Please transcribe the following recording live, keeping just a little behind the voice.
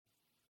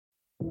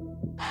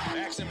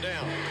Backs him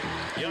down.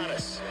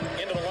 Giannis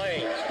into the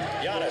lane.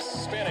 Giannis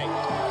spinning.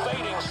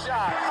 Fading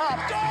shot.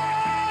 Up.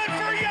 Good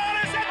for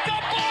Giannis at the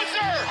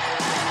buzzer.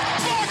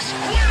 Bucks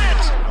win it.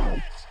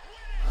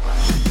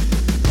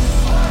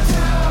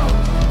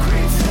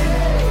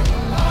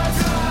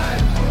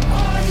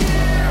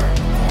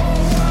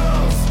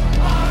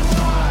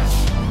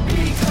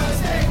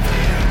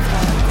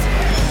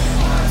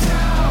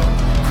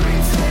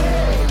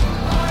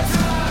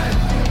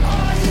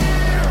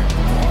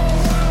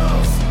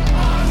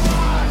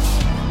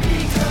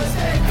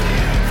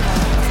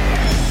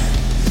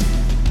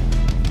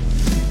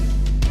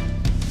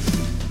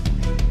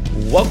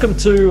 Welcome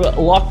to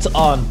Locked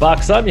On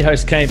Bucks. I'm your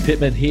host, Kane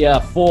Pittman, here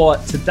for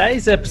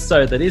today's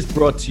episode that is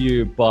brought to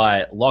you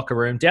by Locker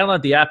Room.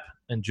 Download the app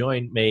and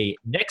join me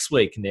next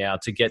week now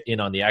to get in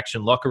on the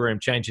action. Locker Room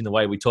changing the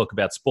way we talk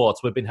about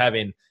sports. We've been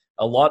having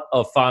a lot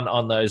of fun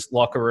on those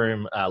Locker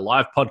Room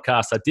live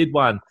podcasts. I did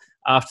one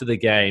after the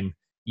game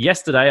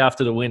yesterday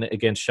after the win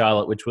against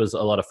Charlotte, which was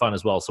a lot of fun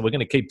as well. So we're going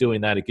to keep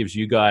doing that. It gives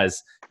you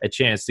guys a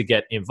chance to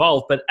get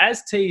involved. But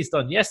as teased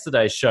on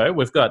yesterday's show,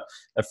 we've got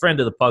a friend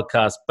of the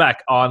podcast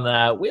back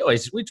on.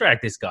 We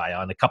drag this guy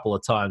on a couple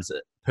of times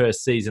per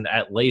season,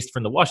 at least,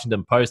 from the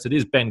Washington Post. It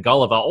is Ben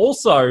Golliver,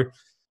 also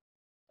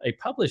a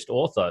published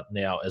author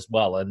now as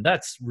well. And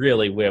that's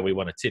really where we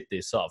want to tip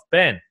this off.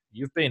 Ben,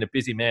 you've been a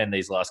busy man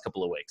these last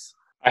couple of weeks.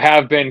 I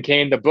have been,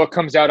 Kane. The book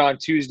comes out on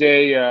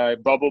Tuesday,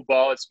 Bubble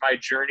Ball. It's my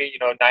journey,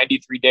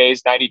 93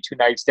 days, 92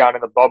 nights down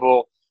in the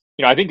bubble.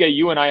 I think that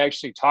you and I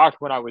actually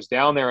talked when I was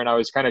down there, and I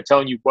was kind of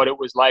telling you what it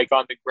was like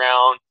on the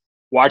ground,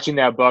 watching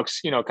that Bucks,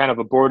 kind of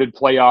aborted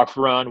playoff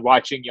run,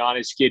 watching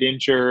Giannis get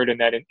injured and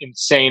that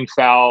insane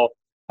foul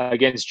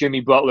against Jimmy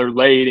Butler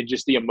late, and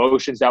just the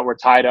emotions that were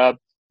tied up,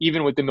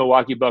 even with the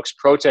Milwaukee Bucks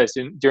protest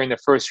during the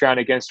first round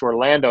against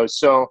Orlando.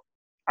 So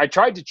I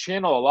tried to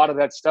channel a lot of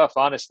that stuff,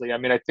 honestly. I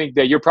mean, I think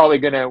that you're probably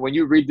going to, when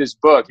you read this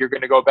book, you're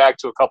going to go back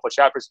to a couple of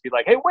chapters and be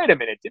like, hey, wait a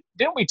minute,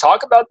 didn't we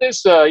talk about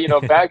this,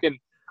 back in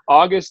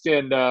August?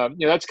 And,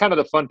 that's kind of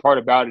the fun part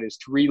about it, is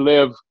to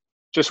relive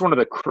just one of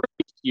the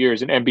craziest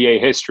years in NBA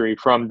history,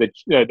 from the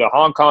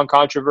Hong Kong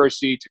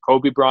controversy to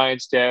Kobe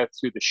Bryant's death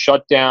to the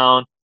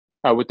shutdown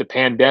with the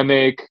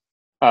pandemic,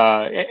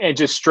 and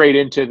just straight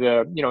into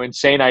the,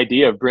 insane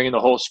idea of bringing the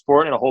whole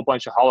sport and a whole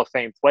bunch of Hall of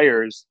Fame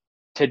players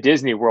to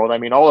Disney World. I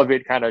mean, all of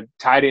it kind of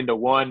tied into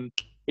one.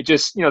 It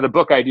just, the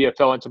book idea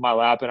fell into my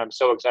lap, and I'm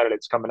so excited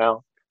it's coming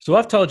out. So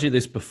I've told you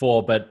this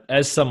before, but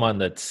as someone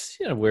that's,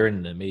 we're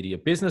in the media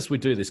business, we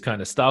do this kind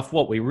of stuff.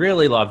 What we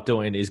really love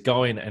doing is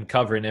going and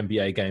covering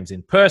NBA games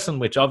in person,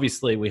 which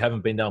obviously we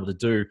haven't been able to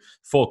do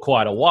for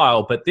quite a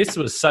while. But this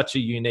was such a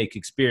unique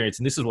experience.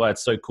 And this is why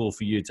it's so cool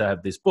for you to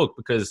have this book,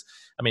 because,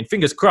 I mean,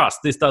 fingers crossed,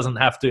 this doesn't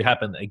have to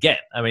happen again.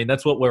 I mean,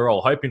 that's what we're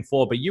all hoping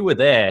for. But you were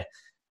there.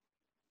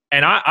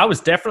 And I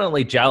was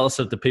definitely jealous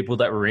of the people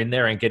that were in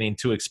there and getting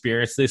to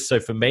experience this. So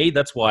for me,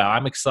 that's why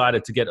I'm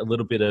excited to get a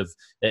little bit of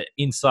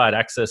inside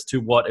access to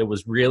what it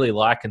was really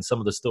like and some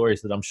of the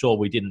stories that I'm sure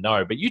we didn't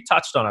know. But you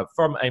touched on it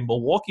from a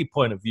Milwaukee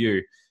point of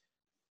view.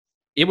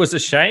 It was a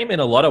shame in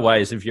a lot of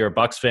ways, if you're a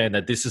Bucks fan,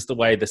 that this is the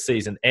way the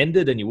season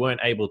ended and you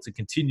weren't able to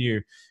continue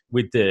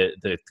with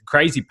the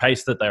crazy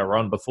pace that they were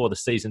on before the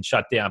season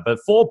shut down. But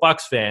for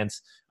Bucks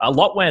fans, a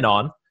lot went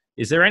on.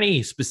 Is there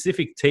any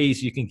specific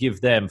tease you can give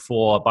them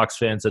for Bucks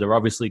fans that are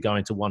obviously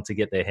going to want to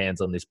get their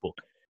hands on this book?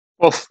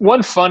 Well,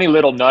 one funny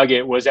little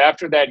nugget was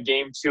after that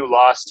Game 2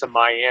 loss to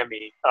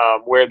Miami,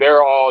 where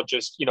they're all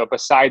just,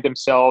 beside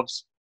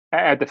themselves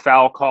at the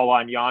foul call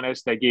on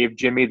Giannis that gave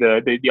Jimmy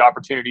the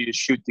opportunity to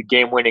shoot the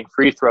game-winning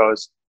free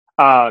throws.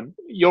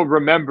 You'll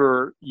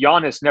remember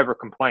Giannis never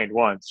complained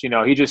once.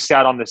 He just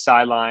sat on the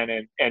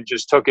sideline and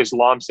just took his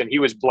lumps, and he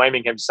was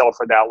blaming himself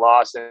for that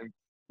loss. And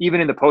even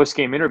in the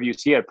post-game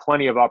interviews, he had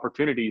plenty of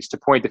opportunities to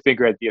point the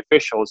finger at the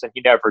officials, and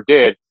he never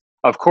did.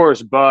 Of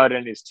course, Bud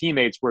and his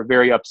teammates were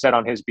very upset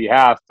on his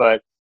behalf.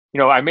 But,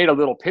 I made a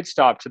little pit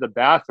stop to the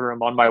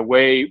bathroom on my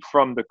way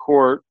from the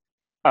court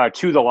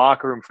to the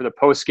locker room for the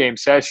post-game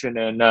session.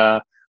 And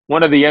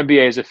one of the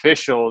NBA's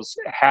officials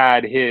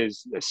had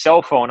his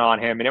cell phone on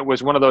him, and it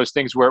was one of those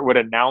things where it would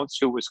announce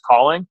who was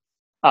calling.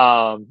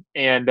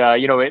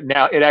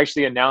 It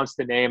actually announced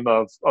the name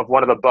of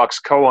one of the Bucks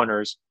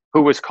co-owners,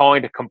 who was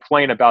calling to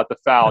complain about the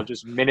foul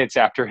just minutes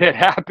after it had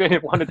happened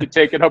and wanted to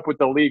take it up with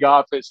the league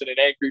office in an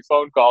angry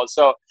phone call.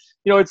 So,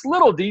 it's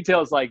little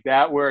details like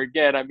that where,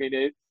 again, I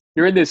mean,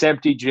 you're in this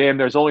empty gym.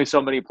 There's only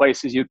so many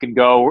places you can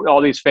go.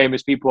 All these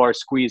famous people are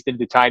squeezed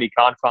into tiny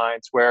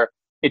confines where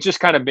it just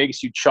kind of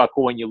makes you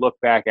chuckle when you look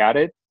back at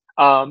it.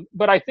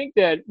 But I think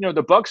that,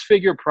 the Bucks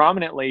figure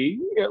prominently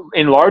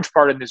in large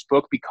part in this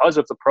book because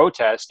of the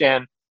protest.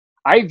 And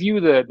I view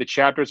the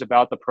chapters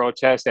about the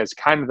protest as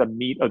kind of the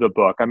meat of the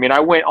book. I mean, I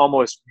went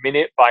almost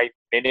minute by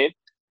minute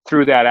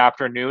through that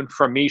afternoon,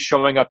 from me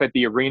showing up at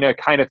the arena,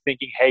 kind of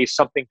thinking, hey,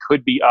 something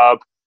could be up.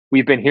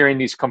 We've been hearing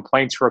these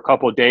complaints for a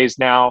couple of days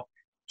now,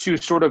 to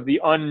sort of the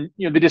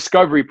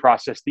discovery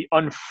process, the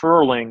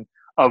unfurling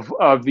of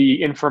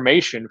the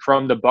information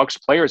from the Bucks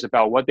players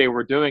about what they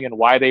were doing and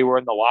why they were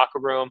in the locker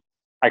room.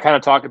 I kind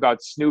of talk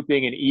about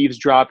snooping and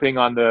eavesdropping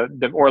on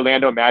the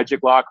Orlando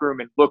Magic locker room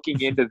and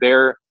looking into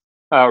their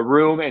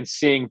room and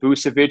seeing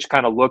Vucevic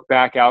kind of look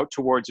back out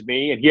towards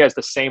me. And he has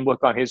the same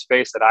look on his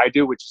face that I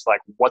do, which is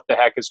like, what the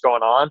heck is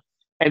going on?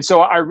 And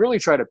so I really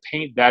try to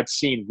paint that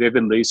scene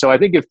vividly. So I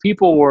think if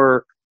people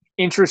were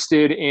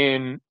interested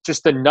in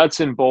just the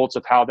nuts and bolts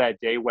of how that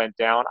day went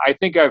down, I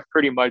think I've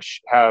pretty much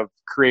have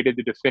created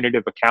the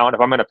definitive account,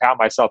 if I'm going to pat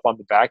myself on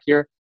the back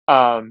here,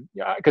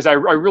 because I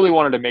really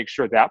wanted to make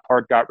sure that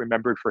part got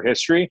remembered for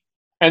history.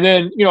 And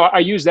then, I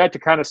use that to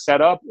kind of set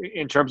up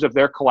in terms of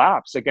their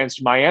collapse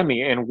against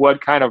Miami and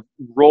what kind of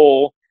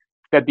role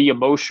that the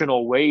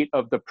emotional weight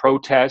of the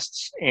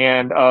protests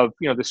and of,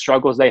 the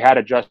struggles they had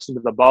adjusting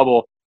to the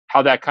bubble,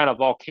 how that kind of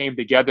all came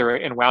together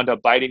and wound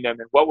up biting them,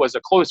 and what was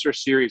a closer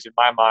series in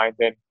my mind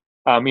than,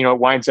 it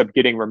winds up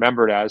getting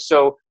remembered as.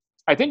 So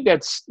I think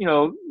that's,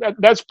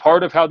 that's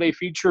part of how they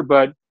feature,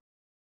 but,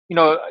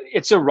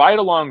 it's a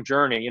ride-along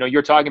journey.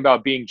 You're talking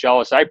about being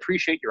jealous. I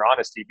appreciate your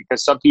honesty,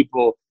 because some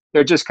people,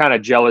 they're just kind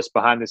of jealous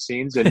behind the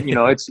scenes. And,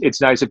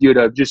 it's nice of you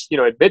to just,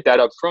 admit that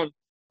up front.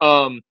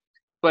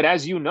 But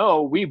as you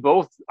know, we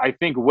both, I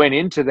think, went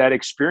into that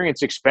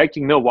experience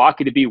expecting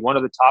Milwaukee to be one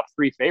of the top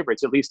 3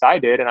 favorites. At least I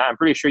did. And I'm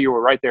pretty sure you were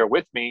right there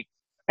with me.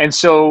 And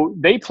so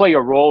they play a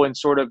role in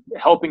sort of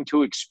helping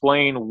to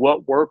explain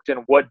what worked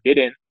and what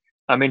didn't,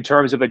 in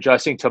terms of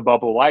adjusting to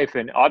bubble life.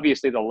 And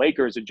obviously the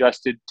Lakers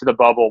adjusted to the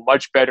bubble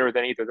much better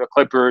than either the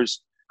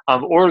Clippers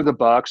or the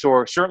Bucks,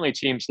 or certainly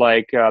teams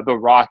like the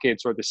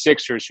Rockets or the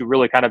Sixers, who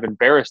really kind of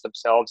embarrassed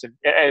themselves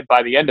and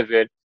by the end of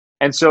it.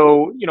 And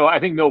so, I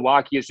think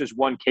Milwaukee is just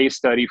one case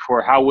study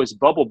for how was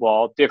bubble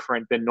ball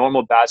different than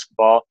normal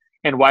basketball,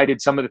 and why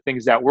did some of the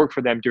things that worked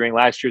for them during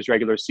last year's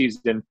regular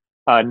season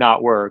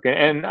not work.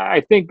 And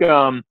I think,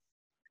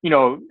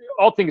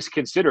 all things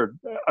considered,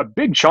 a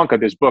big chunk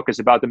of this book is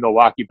about the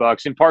Milwaukee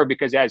Bucks, in part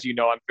because, as you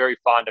know, I'm very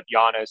fond of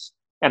Giannis,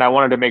 and I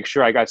wanted to make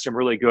sure I got some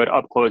really good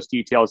up-close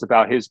details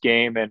about his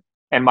game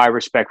and my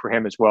respect for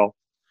him as well.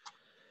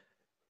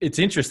 It's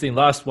interesting,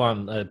 last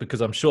one, because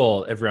I'm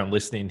sure everyone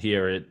listening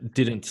here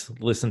didn't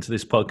listen to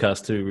this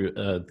podcast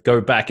to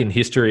go back in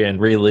history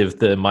and relive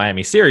the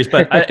Miami series.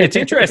 But it's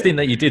interesting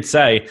that you did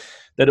say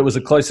that it was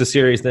a closer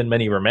series than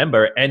many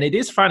remember. And it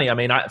is funny. I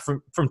mean,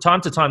 from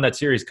time to time, that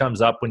series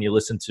comes up when you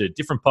listen to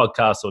different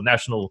podcasts or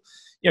national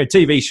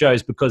TV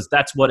shows, because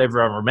that's what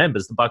everyone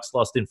remembers. The Bucks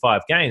lost in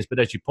 5 games. But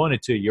as you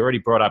pointed to, you already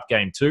brought up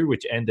game 2,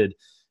 which ended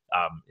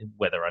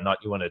whether or not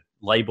you want to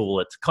label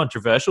it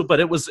controversial,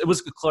 but it was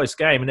a close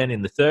game. And then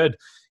in the third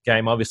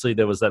game, obviously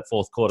there was that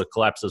fourth quarter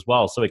collapse as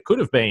well. So it could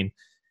have been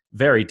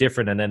very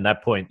different. And then at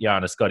that point,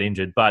 Giannis got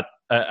injured, but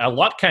a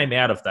lot came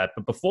out of that.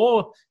 But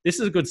before, this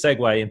is a good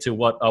segue into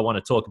what I want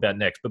to talk about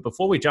next. But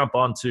before we jump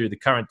on to the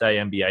current day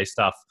NBA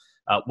stuff,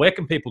 where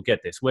can people get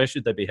this? Where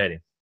should they be heading?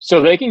 So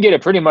they can get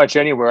it pretty much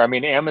anywhere. I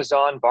mean,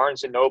 Amazon,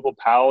 Barnes & Noble,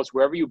 Powell's,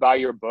 wherever you buy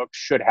your books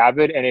should have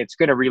it. And it's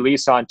going to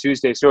release on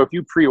Tuesday. So if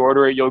you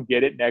pre-order it, you'll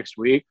get it next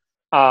week.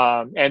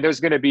 And there's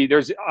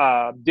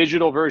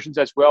digital versions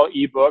as well,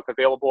 ebook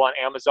available on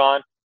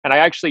Amazon. And I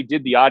actually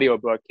did the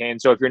audiobook, Kane.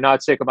 So if you're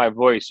not sick of my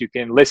voice, you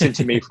can listen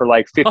to me for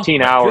like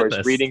 15 hours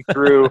reading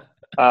through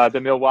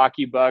the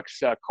Milwaukee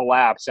Bucks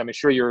collapse. I'm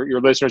sure your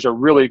listeners are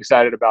really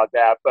excited about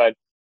that. But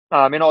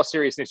in all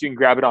seriousness, you can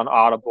grab it on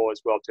Audible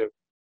as well, too.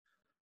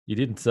 You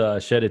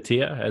didn't shed a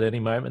tear at any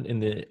moment in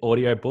the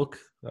audio book.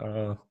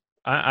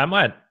 I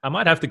might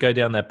have to go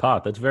down that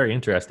path. That's very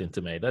interesting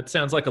to me. That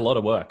sounds like a lot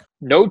of work.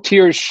 No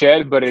tears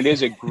shed, but it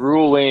is a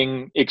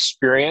grueling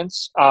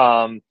experience.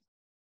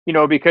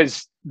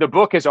 Because the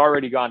book has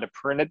already gone to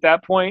print at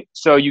that point.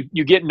 So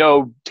you get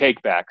no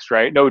takebacks,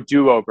 right? No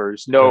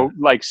do-overs, no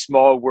like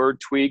small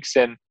word tweaks.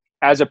 And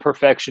as a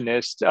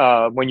perfectionist,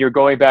 when you're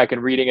going back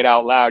and reading it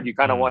out loud, you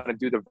kind of want to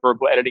do the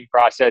verbal editing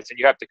process, and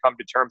you have to come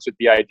to terms with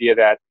the idea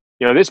that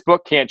this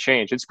book can't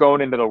change. It's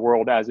going into the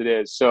world as it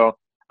is. So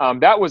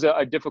that was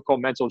a difficult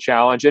mental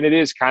challenge, and it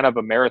is kind of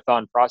a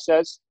marathon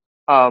process.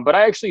 But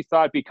I actually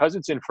thought, because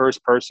it's in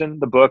first person,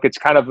 the book, it's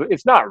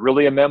not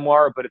really a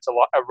memoir, but it's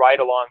a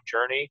ride-along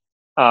journey,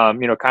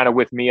 kind of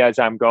with me as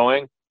I'm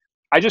going.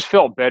 I just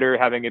felt better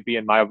having it be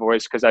in my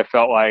voice, because I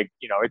felt like,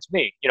 it's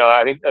me.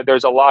 I think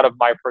there's a lot of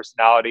my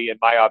personality and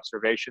my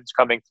observations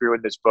coming through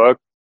in this book.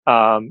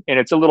 And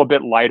it's a little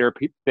bit lighter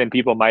than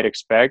people might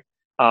expect.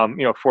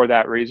 For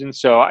that reason.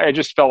 So I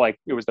just felt like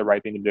it was the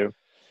right thing to do.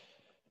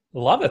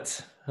 Love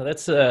it.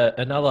 That's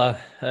another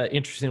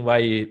interesting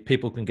way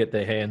people can get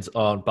their hands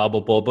on Bubble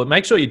Ball, but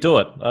make sure you do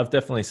it. I've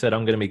definitely said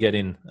I'm going to be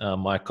getting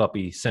my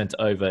copy sent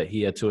over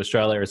here to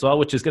Australia as well,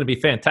 which is going to be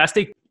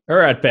fantastic. All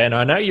right, Ben,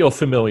 I know you're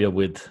familiar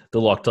with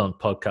the Locked On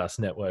Podcast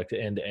Network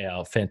and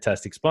our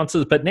fantastic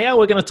sponsors, but now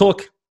we're going to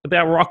talk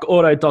about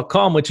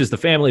RockAuto.com, which is the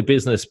family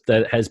business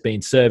that has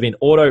been serving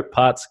auto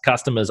parts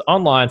customers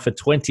online for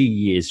 20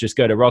 years. Just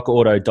go to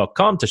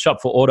RockAuto.com to shop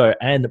for auto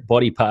and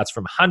body parts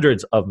from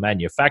hundreds of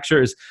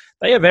manufacturers.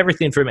 They have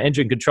everything from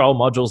engine control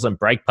modules and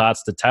brake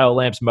parts to tail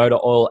lamps, motor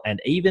oil, and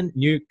even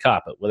new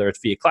carpet. Whether it's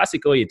for your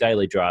classic or your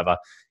daily driver,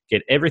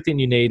 get everything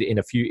you need in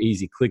a few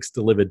easy clicks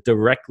delivered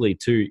directly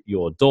to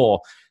your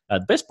door.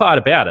 The best part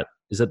about it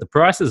is that the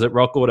prices at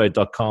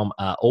rockauto.com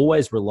are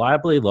always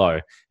reliably low,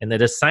 and they're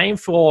the same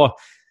for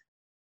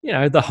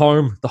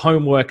the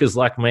home workers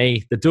like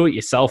me, the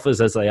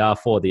do-it-yourselfers as they are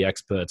for the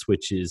experts,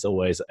 which is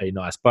always a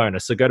nice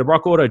bonus. So go to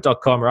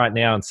rockauto.com right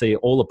now and see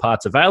all the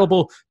parts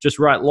available. Just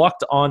write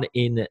Locked On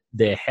in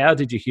there. How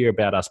did you hear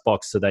about us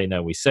box so they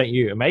know we sent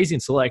you?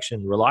 Amazing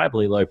selection,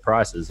 reliably low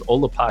prices,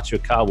 all the parts your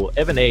car will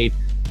ever need.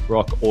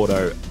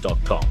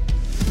 rockauto.com.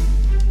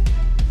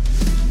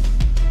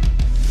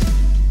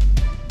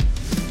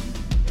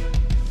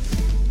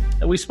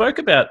 We spoke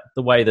about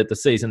the way that the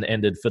season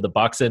ended for the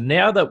Bucks, and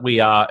now that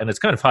we are, and it's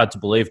kind of hard to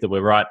believe that we're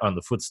right on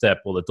the footstep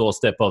or the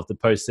doorstep of the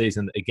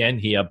postseason again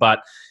here, but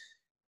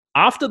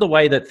after the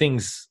way that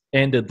things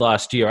ended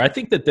last year, I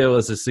think that there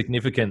was a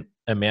significant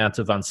amount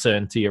of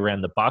uncertainty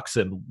around the Bucks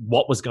and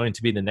what was going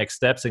to be the next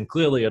steps, and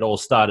clearly it all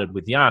started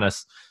with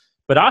Giannis.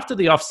 But after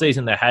the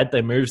offseason they had,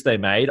 the moves they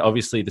made,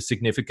 obviously the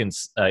significant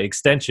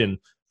extension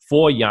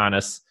for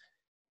Giannis,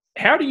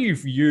 how do you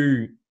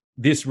view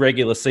this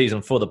regular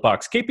season for the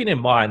Bucks, keeping in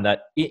mind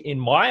that in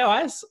my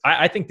eyes,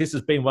 I think this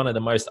has been one of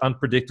the most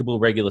unpredictable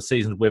regular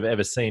seasons we've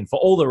ever seen for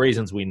all the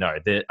reasons we know,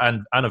 the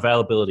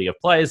unavailability of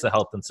players, the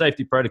health and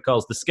safety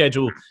protocols, the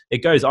schedule, it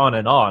goes on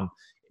and on.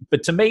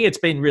 But to me, it's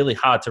been really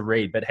hard to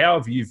read. But how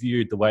have you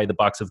viewed the way the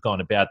Bucks have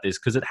gone about this?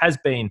 Because it has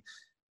been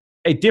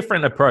a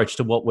different approach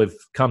to what we've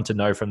come to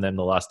know from them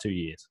the last 2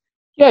 years.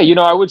 Yeah,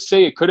 I would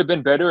say it could have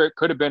been better. It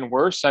could have been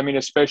worse. I mean,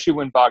 especially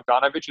when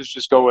Bogdanovich is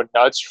just going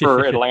nuts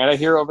for Atlanta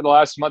here over the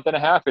last month and a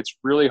half. It's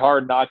really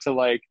hard not to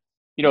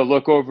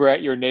look over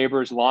at your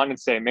neighbor's lawn and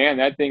say, man,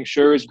 that thing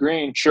sure is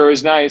green, sure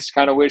is nice.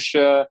 Kind of wish,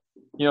 that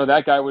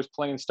guy was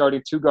playing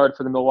starting two guard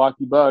for the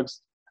Milwaukee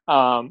Bucks.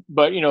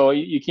 But,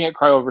 you can't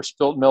cry over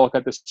spilt milk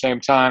at the same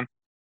time.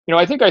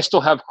 I think I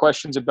still have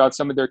questions about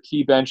some of their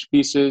key bench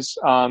pieces.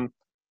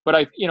 But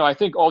I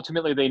think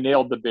ultimately they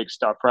nailed the big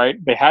stuff, right?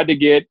 They had to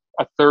get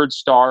a third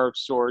star of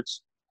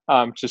sorts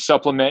to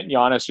supplement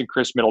Giannis and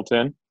Chris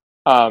Middleton.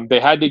 They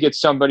had to get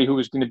somebody who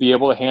was going to be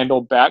able to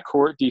handle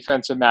backcourt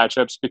defensive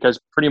matchups, because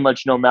pretty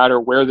much no matter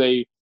where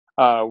they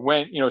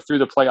went, through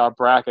the playoff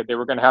bracket, they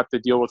were going to have to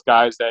deal with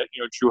guys that,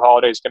 Jrue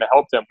Holiday is going to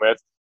help them with.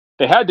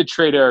 They had to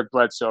trade Eric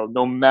Bledsoe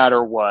no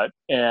matter what.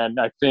 And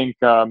I think,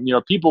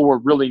 people were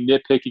really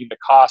nitpicking the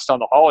cost on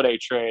the Holiday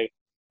trade.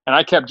 And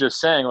I kept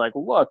just saying,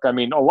 look, I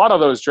mean, a lot of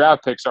those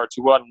draft picks are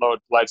to unload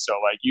Bledsoe.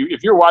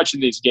 If you're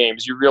watching these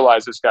games, you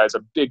realize this guy's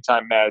a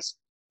big-time mess,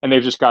 and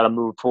they've just got to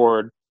move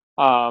forward.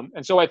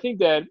 And so I think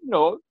that,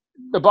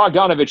 the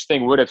Bogdanovich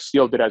thing would have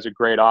sealed it as a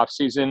great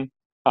offseason.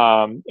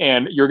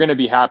 And you're going to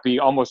be happy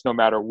almost no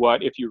matter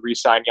what if you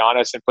re-sign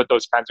Giannis and put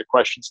those kinds of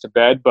questions to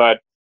bed. But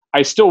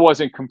I still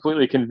wasn't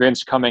completely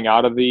convinced coming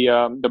out of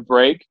the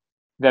break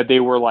that they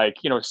were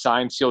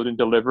signed, sealed, and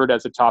delivered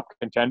as a top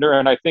contender.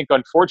 And I think,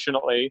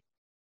 unfortunately,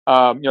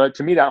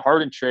 to me, that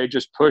Harden trade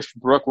just pushed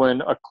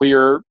Brooklyn a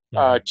clear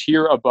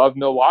tier above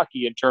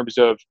Milwaukee in terms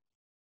of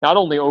not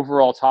only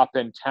overall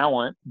top-end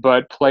talent,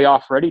 but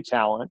playoff-ready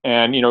talent.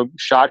 And,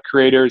 shot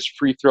creators,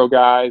 free throw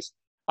guys,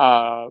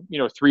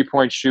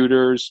 three-point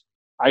shooters,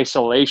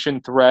 isolation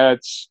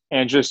threats,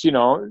 and just,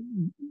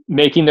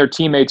 making their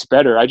teammates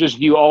better. I just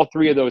view all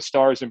three of those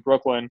stars in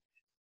Brooklyn,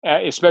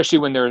 especially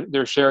when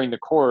they're sharing the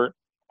court,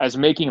 as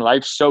making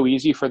life so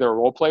easy for their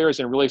role players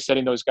and really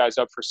setting those guys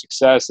up for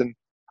success. And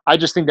I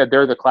just think that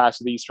they're the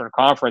class of the Eastern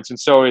Conference. And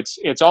so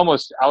it's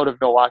almost out of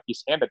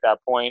Milwaukee's hand at that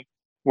point,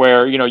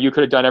 where, you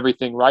could have done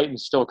everything right and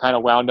still kind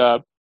of wound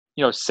up,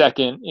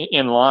 second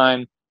in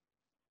line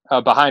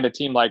behind a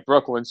team like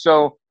Brooklyn.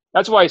 So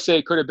that's why I say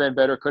it could have been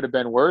better, could have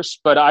been worse.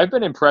 But I've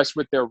been impressed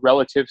with their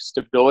relative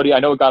stability. I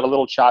know it got a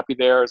little choppy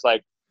there. It's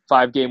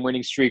 5-game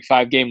winning streak,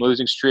 5-game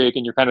losing streak.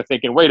 And you're kind of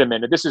thinking, wait a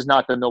minute, this is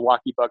not the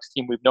Milwaukee Bucks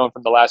team we've known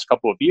from the last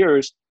couple of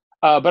years.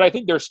 But I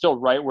think they're still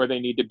right where they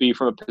need to be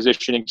from a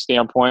positioning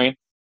standpoint.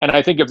 And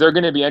I think if they're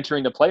going to be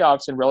entering the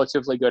playoffs in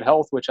relatively good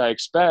health, which I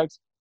expect,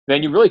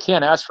 then you really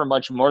can't ask for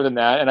much more than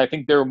that. And I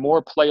think they're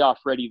more playoff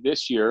ready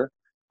this year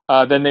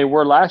than they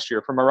were last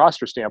year from a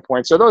roster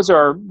standpoint. So those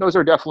are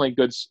definitely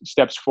good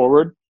steps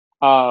forward.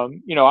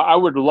 I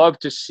would love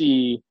to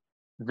see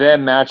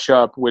them match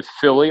up with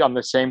Philly on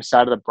the same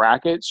side of the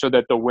bracket so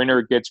that the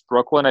winner gets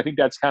Brooklyn. I think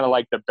that's kind of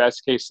the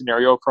best case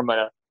scenario from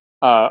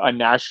a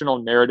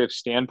national narrative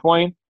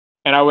standpoint.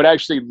 And I would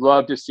actually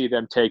love to see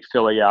them take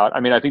Philly out. I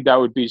mean, I think that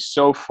would be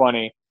so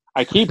funny.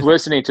 I keep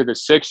listening to the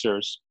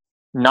Sixers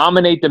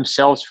nominate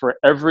themselves for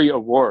every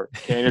award.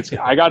 And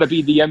I got to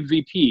be the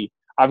MVP.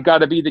 I've got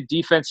to be the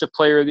defensive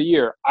player of the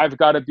year. I've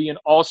got to be an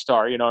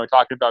all-star.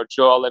 Talking about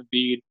Joel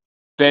Embiid,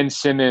 Ben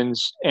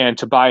Simmons, and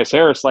Tobias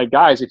Harris.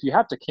 Guys, if you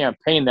have to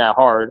campaign that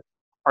hard,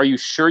 are you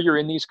sure you're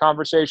in these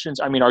conversations?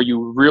 I mean, are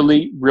you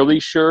really, really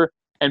sure?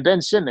 And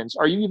Ben Simmons,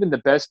 are you even the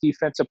best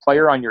defensive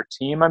player on your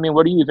team? I mean,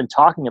 what are you even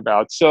talking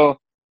about? So,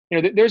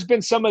 there's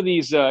been some of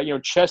these,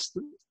 chest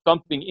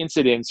thumping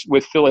incidents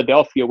with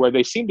Philadelphia where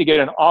they seem to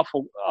get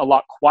a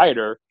lot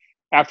quieter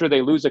after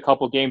they lose a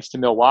couple games to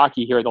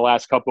Milwaukee here in the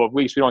last couple of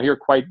weeks. We don't hear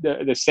quite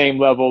the same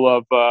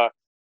level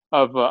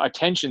of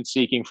attention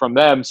seeking from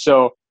them.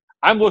 So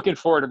I'm looking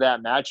forward to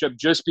that matchup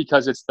just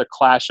because it's the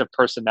clash of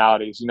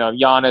personalities. You know,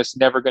 Giannis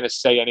never going to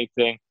say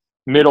anything.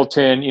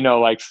 Middleton, you know,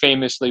 like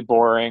famously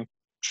boring.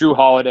 Drew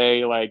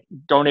Holiday, like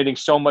donating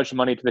so much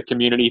money to the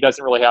community, he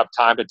doesn't really have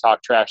time to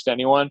talk trash to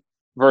anyone.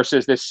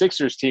 Versus this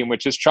Sixers team,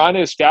 which is trying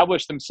to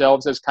establish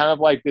themselves as kind of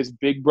like this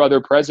big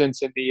brother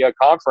presence in the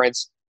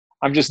conference.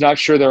 I'm just not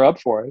sure they're up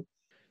for it.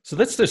 So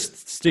let's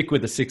just stick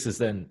with the Sixers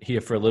then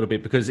here for a little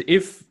bit, because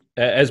if,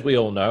 as we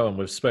all know, and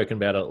we've spoken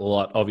about it a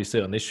lot,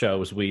 obviously on this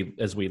show as we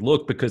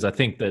look, because I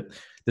think that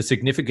the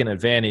significant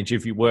advantage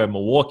if you were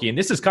Milwaukee, and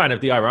this is kind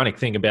of the ironic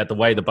thing about the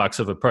way the Bucks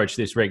have approached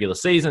this regular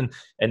season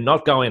and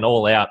not going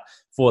all out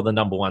for the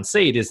number one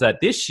seed, is that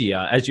this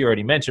year, as you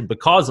already mentioned,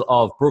 because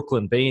of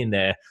Brooklyn being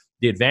there,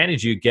 the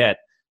advantage you get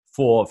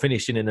for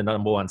finishing in the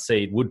number one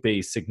seed would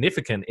be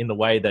significant in the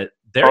way that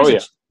there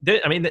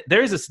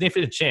is a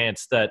significant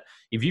chance that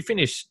if you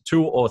finish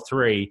 2 or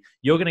 3,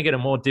 you're going to get a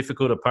more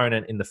difficult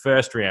opponent in the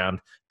first round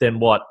than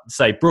what,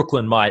 say,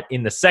 Brooklyn might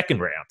in the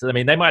second round. I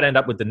mean, they might end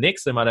up with the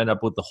Knicks, they might end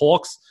up with the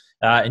Hawks,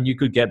 and you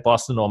could get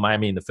Boston or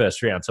Miami in the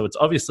first round. So it's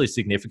obviously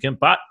significant.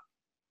 But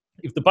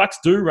if the Bucks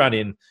do run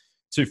in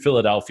to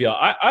Philadelphia,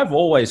 I've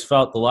always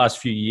felt the last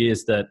few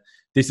years that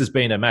this has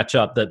been a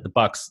matchup that the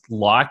Bucks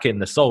like,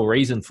 and the sole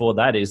reason for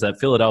that is that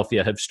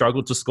Philadelphia have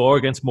struggled to score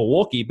against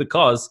Milwaukee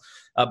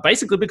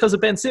basically because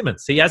of Ben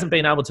Simmons. He hasn't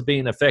been able to be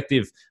an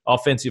effective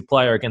offensive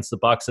player against the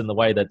Bucks in the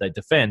way that they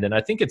defend. And I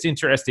think it's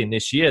interesting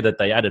this year that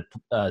they added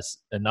a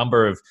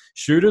number of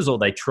shooters, or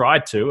they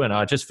tried to. And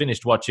I just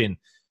finished watching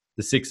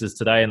the Sixers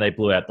today, and they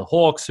blew out the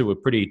Hawks, who were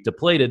pretty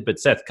depleted. But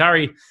Seth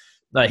Curry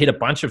hit a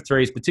bunch of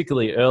threes,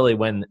 particularly early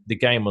when the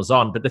game was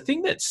on. But the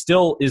thing that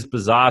still is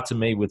bizarre to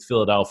me with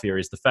Philadelphia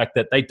is the fact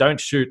that they don't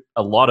shoot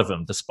a lot of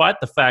them, despite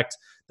the fact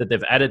that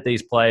they've added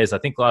these players. I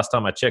think last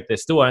time I checked, they're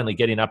still only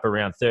getting up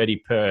around 30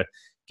 per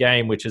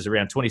game, which is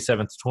around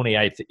 27th to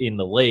 28th in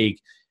the league.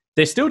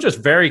 They're still just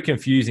very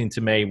confusing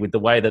to me with the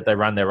way that they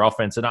run their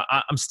offense. And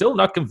I'm still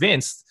not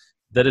convinced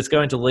that it's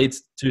going to lead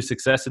to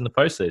success in the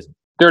postseason.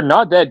 They're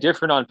not that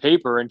different on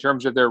paper in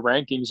terms of their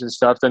rankings and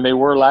stuff than they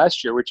were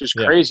last year, which is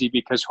crazy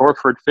because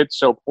Horford fits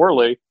so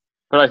poorly.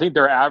 But I think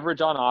they're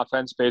average on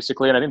offense,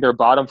 basically, and I think they're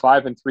bottom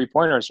 5 in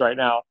three-pointers right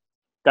now.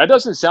 That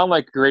doesn't sound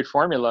like a great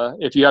formula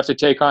if you have to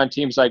take on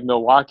teams like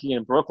Milwaukee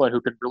and Brooklyn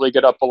who could really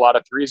get up a lot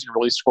of threes and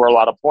really score a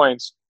lot of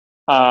points.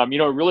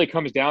 It really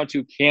comes down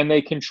to, can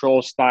they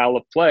control style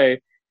of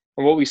play?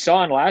 And what we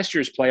saw in last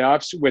year's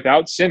playoffs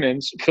without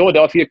Simmons,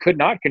 Philadelphia could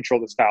not control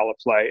the style of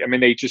play. I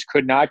mean, they just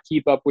could not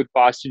keep up with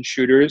Boston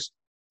shooters.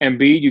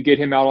 Embiid, you get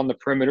him out on the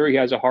perimeter, he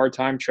has a hard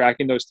time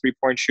tracking those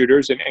three-point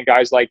shooters. And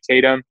guys like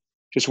Tatum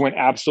just went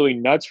absolutely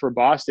nuts for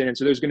Boston. And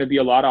so there's going to be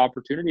a lot of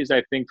opportunities,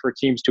 I think, for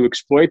teams to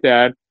exploit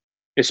that,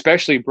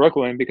 especially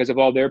Brooklyn, because of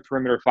all their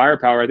perimeter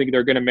firepower. I think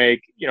they're going to make,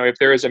 if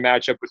there is a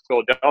matchup with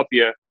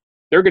Philadelphia,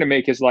 they're going to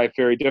make his life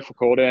very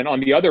difficult. And on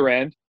the other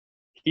end,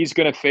 he's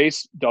going to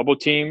face double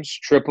teams,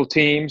 triple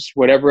teams,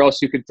 whatever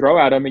else you could throw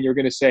at him. And you're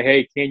going to say,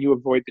 hey, can you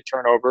avoid the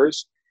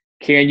turnovers?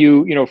 Can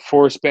you,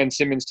 force Ben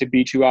Simmons to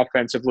beat you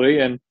offensively?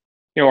 And,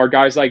 are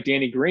guys like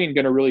Danny Green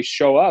going to really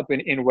show up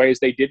in ways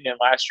they didn't in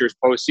last year's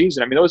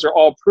postseason? I mean, those are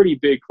all pretty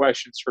big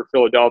questions for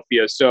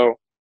Philadelphia. So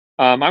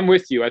I'm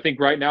with you. I think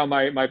right now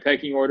my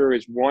pecking order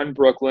is 1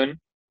 Brooklyn,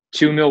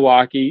 2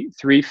 Milwaukee,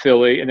 3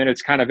 Philly, and then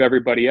it's kind of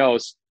everybody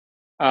else.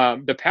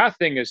 The path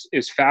thing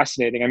is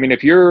fascinating. I mean,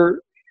 if you're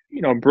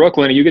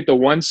Brooklyn and you get the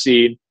 1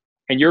 seed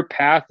and your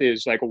path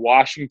is like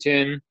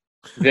Washington,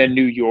 then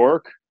New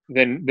York,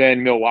 then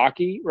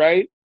Milwaukee,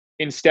 right?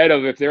 Instead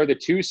of if they're the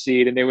 2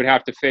 seed and they would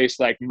have to face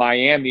like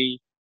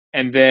Miami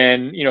and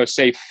then,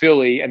 say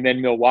Philly and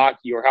then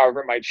Milwaukee, or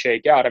however it might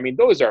shake out. I mean,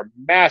 those are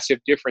massive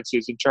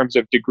differences in terms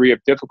of degree of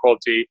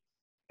difficulty.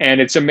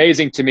 And it's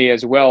amazing to me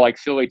as well. Like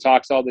Philly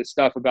talks all this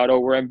stuff about,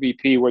 we're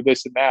MVP, we're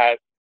this and that.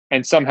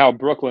 And somehow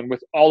Brooklyn,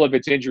 with all of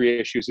its injury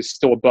issues, is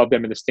still above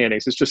them in the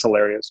standings. It's just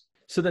hilarious.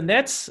 So the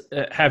Nets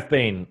have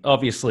been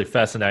obviously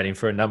fascinating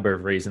for a number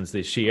of reasons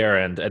this year.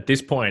 And at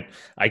this point,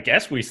 I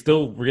guess we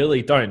still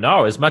really don't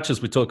know, as much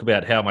as we talk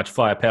about how much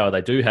firepower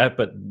they do have,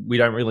 but we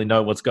don't really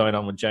know what's going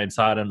on with James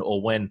Harden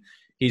or when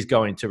he's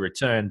going to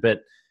return.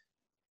 But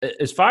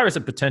as far as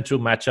a potential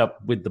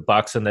matchup with the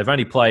Bucks, and they've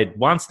only played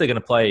once, they're going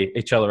to play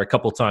each other a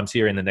couple of times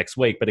here in the next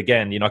week. But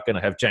again, you're not going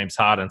to have James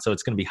Harden, so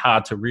it's going to be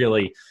hard to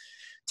really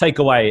take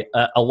away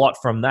a lot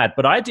from that.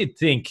 But I did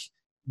think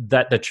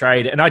that the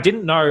trade, and I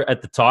didn't know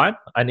at the time,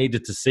 I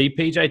needed to see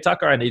PJ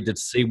Tucker. I needed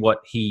to see what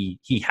he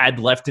had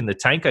left in the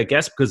tank, I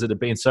guess, because it had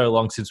been so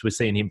long since we've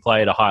seen him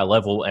play at a high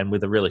level and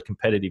with a really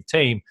competitive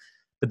team.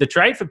 But the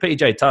trade for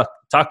PJ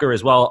Tucker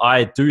as well,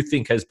 I do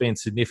think has been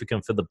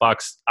significant for the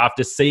Bucks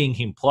after seeing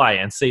him play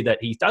and see that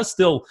he does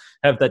still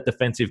have that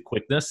defensive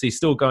quickness. He's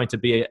still going to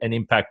be an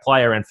impact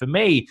player. And for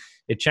me,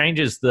 it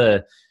changes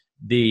the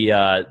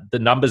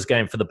numbers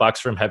game for the Bucks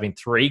from having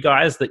 3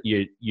 guys that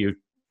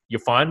you're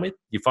fine with.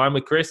 You're fine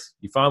with Chris.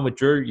 You're fine with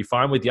Drew. You're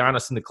fine with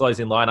Giannis in the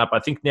closing lineup. I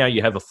think now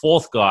you have a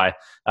 4th guy.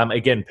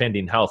 Again,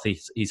 pending health.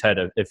 He's had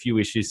a few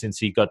issues since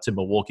he got to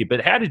Milwaukee.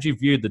 But how did you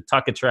view the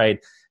Tucker trade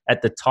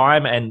at the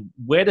time, and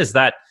where does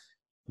that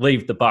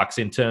leave the Bucks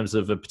in terms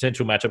of a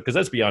potential matchup? Because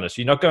let's be honest,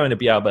 you're not going to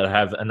be able to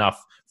have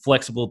enough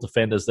flexible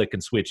defenders that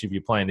can switch if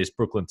you're playing this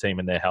Brooklyn team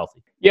and they're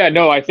healthy. Yeah,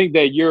 no, I think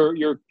that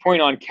your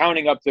point on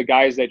counting up the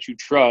guys that you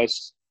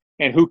trust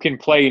and who can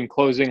play in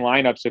closing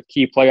lineups of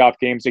key playoff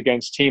games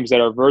against teams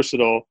that are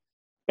versatile,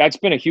 that's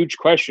been a huge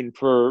question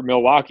for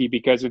Milwaukee,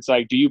 because it's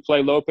like, do you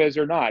play Lopez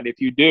or not? If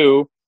you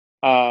do,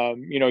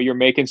 you're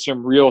making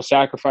some real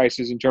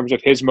sacrifices in terms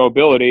of his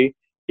mobility.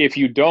 If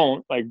you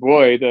don't, like,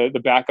 boy, the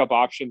backup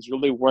options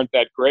really weren't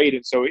that great.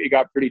 And so it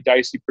got pretty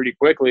dicey pretty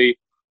quickly.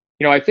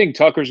 I think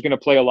Tucker's going to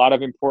play a lot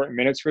of important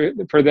minutes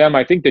for them.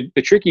 I think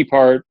the tricky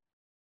part,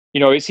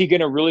 is he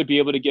going to really be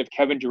able to give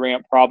Kevin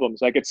Durant problems?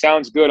 Like, it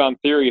sounds good on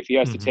theory if he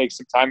has to take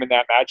some time in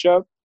that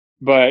matchup.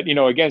 But,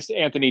 against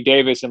Anthony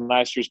Davis in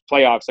last year's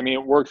playoffs, I mean,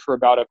 it worked for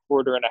about a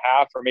quarter and a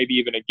half or maybe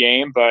even a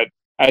game. But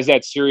as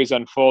that series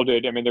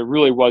unfolded, I mean, there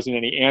really wasn't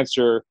any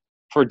answer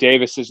for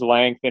Davis's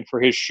length and for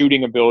his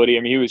shooting ability.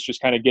 I mean, he was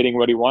just kind of getting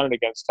what he wanted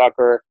against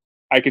Tucker.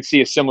 I could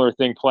see a similar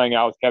thing playing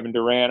out with Kevin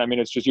Durant. I mean,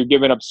 it's just you're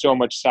giving up so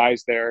much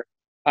size there.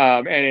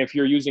 And if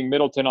you're using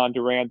Middleton on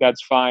Durant,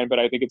 that's fine. But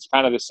I think it's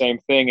kind of the same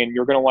thing, and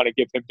you're going to want to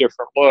give him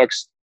different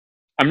looks.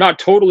 I'm not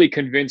totally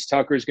convinced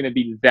Tucker is going to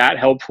be that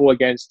helpful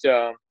against,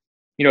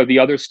 the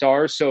other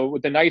stars. So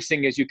the nice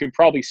thing is you can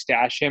probably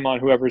stash him on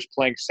whoever's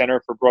playing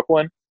center for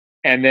Brooklyn.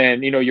 And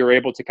then, you're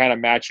able to kind of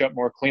match up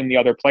more cleanly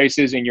other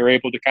places, and you're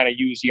able to kind of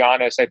use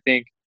Giannis, I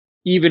think,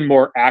 even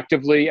more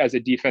actively as a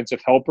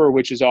defensive helper,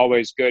 which is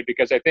always good,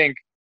 because I think,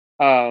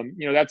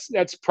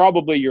 that's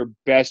probably your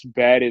best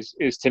bet is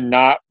to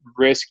not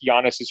risk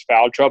Giannis's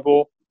foul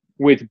trouble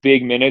with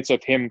big minutes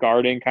of him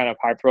guarding kind of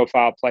high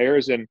profile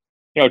players. And,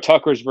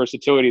 Tucker's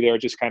versatility there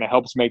just kind of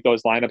helps make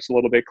those lineups a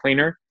little bit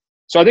cleaner.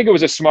 So I think it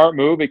was a smart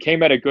move. It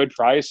came at a good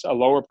price, a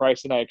lower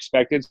price than I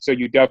expected. So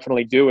you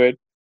definitely do it.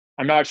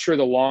 I'm not sure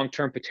the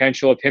long-term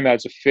potential of him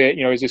as a fit,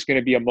 is this going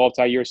to be a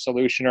multi-year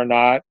solution or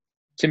not?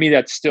 To me,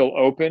 that's still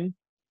open.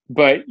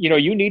 But,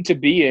 you need to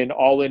be in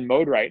all-in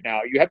mode right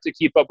now. You have to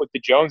keep up with the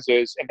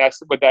Joneses, and that's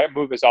what that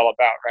move is all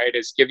about, right?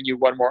 It's giving you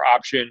one more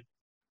option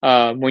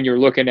when you're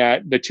looking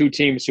at the two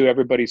teams who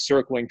everybody's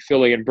circling,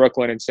 Philly and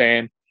Brooklyn, and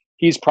saying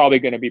he's probably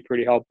going to be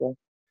pretty helpful.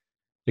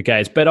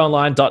 Okay, it's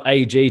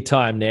betonline.ag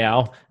time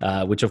now,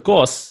 which of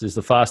course is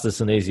the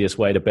fastest and easiest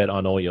way to bet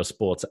on all your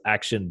sports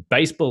action.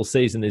 Baseball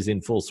season is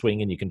in full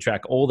swing, and you can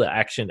track all the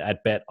action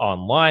at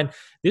BetOnline.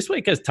 This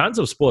week has tons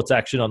of sports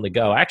action on the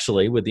go,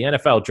 actually, with the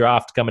NFL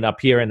draft coming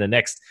up here in the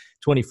next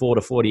 24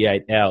 to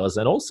 48 hours.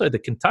 And also the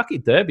Kentucky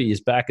Derby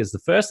is back as the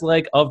first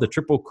leg of the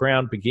Triple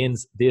Crown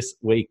begins this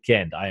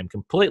weekend. I am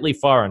completely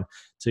foreign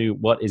to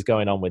what is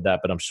going on with that,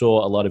 but I'm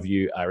sure a lot of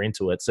you are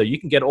into it. So you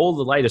can get all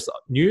the latest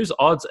news,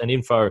 odds, and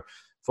info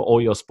for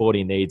all your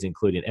sporting needs,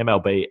 including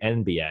MLB,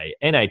 NBA,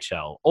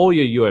 NHL, all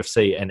your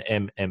UFC and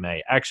MMA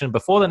action.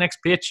 Before the next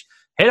pitch,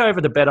 head over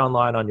to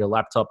BetOnline on your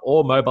laptop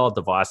or mobile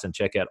device and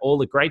check out all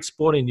the great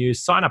sporting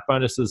news, sign-up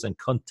bonuses, and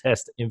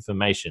contest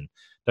information.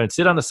 Don't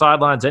sit on the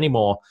sidelines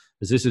anymore,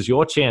 as this is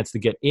your chance to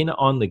get in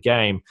on the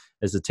game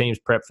as the teams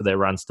prep for their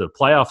runs to the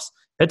playoffs.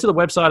 Head to the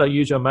website or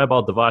use your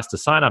mobile device to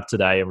sign up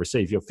today and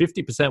receive your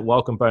 50%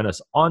 welcome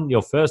bonus on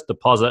your first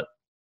deposit.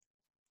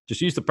 Just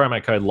use the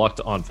promo code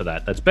LOCKEDON for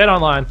that. That's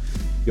BetOnline,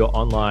 your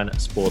online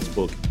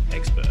sportsbook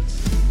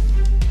experts.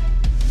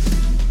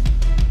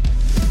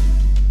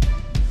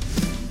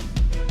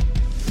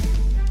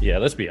 Yeah,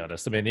 let's be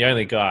honest. I mean, the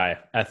only guy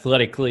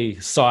athletically,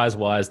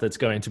 size-wise, that's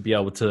going to be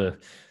able to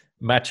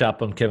match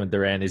up on Kevin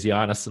Durant is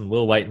Giannis, and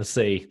we'll wait and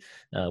see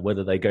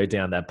whether they go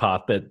down that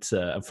path. But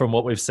from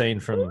what we've seen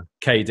from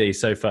KD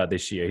so far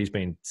this year, he's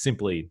been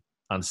simply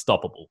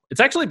unstoppable. It's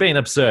actually been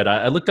absurd.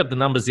 I looked up the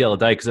numbers the other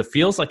day because it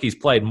feels like he's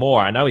played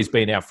more. I know he's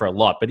been out for a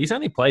lot, but he's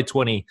only played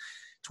 20,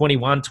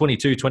 21,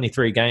 22,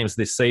 23 games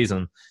this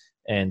season.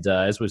 And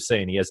as we've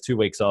seen, he has 2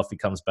 weeks off. He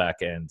comes back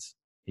and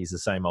he's the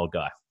same old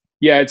guy.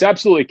 Yeah, it's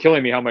absolutely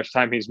killing me how much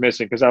time he's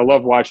missing because I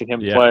love watching him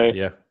play.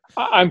 Yeah.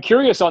 I'm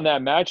curious on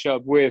that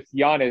matchup with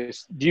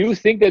Giannis. Do you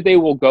think that they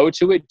will go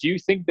to it? Do you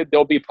think that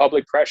there'll be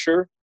public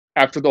pressure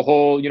after the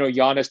whole,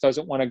 Giannis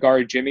doesn't want to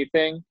guard Jimmy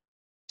thing?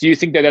 Do you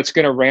think that that's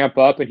going to ramp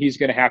up and he's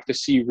going to have to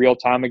see real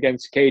time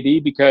against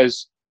KD?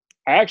 Because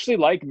I actually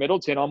like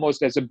Middleton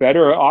almost as a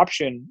better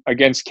option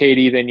against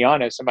KD than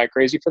Giannis. Am I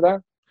crazy for that?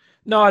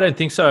 No, I don't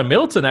think so.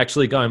 Middleton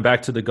actually, going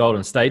back to the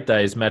Golden State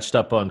days, matched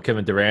up on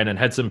Kevin Durant and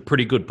had some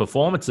pretty good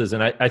performances.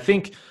 And I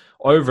think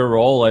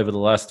overall, over the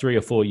last 3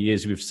 or 4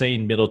 years, we've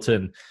seen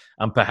Middleton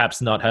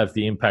perhaps not have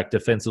the impact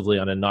defensively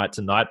on a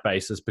night-to-night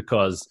basis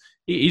because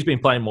he's been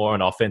playing more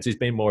on offense. He's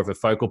been more of a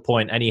focal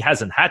point, and he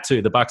hasn't had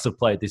to. The Bucks have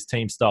played this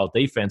team-style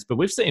defense, but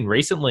we've seen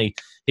recently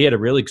he had a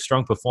really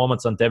strong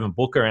performance on Devin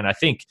Booker, and I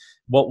think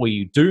what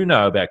we do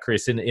know about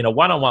Chris, in a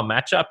one-on-one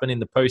matchup and in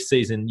the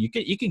postseason,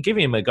 you can give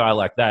him a guy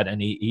like that,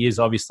 and he is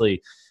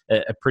obviously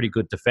a pretty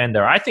good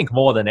defender. I think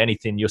more than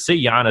anything, you'll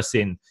see Giannis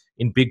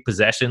in big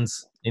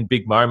possessions, in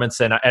big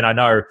moments. And I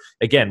know,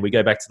 again, we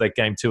go back to that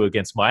game 2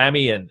 against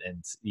Miami and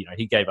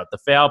he gave up the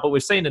foul. But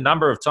we've seen a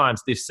number of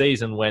times this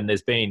season when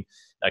there's been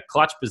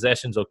clutch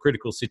possessions or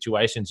critical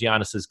situations,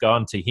 Giannis has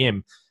gone to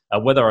him.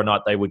 Whether or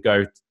not they would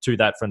go to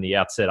that from the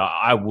outset,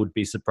 I would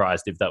be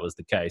surprised if that was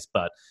the case.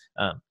 But,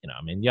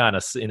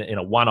 Giannis in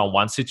a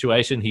one-on-one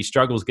situation, he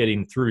struggles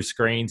getting through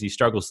screens. He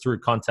struggles through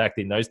contact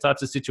in those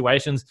types of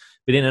situations.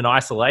 But in an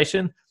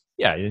isolation,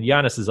 yeah,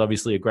 Giannis is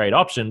obviously a great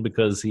option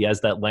because he has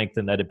that length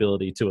and that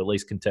ability to at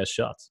least contest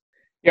shots.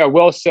 Yeah,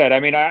 well said. I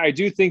mean, I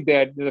do think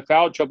that the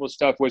foul trouble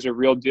stuff was a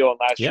real deal in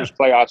last year's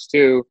playoffs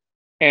too,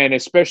 and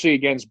especially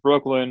against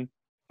Brooklyn.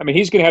 I mean,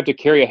 he's going to have to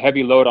carry a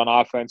heavy load on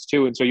offense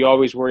too, and so you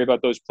always worry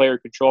about those player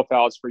control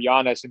fouls for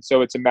Giannis, and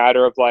so it's a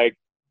matter of like,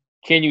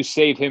 can you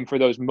save him for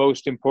those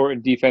most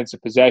important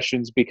defensive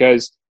possessions?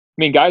 Because,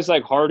 I mean, guys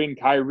like Harden,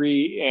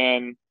 Kyrie,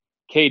 and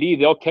KD,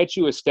 they'll catch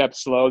you a step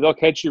slow. They'll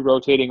catch you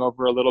rotating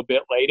over a little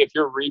bit late. If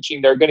you're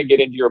reaching, they're going to get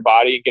into your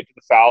body and get to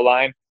the foul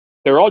line.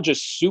 They're all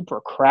just super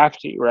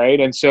crafty, right?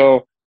 And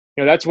so,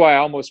 that's why I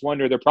almost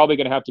wonder they're probably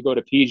going to have to go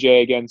to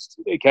PJ against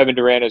Kevin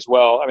Durant as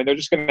well. I mean, they're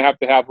just going to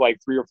have like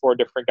 3 or 4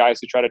 different guys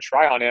to try to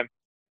try on him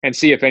and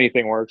see if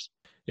anything works.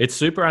 It's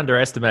super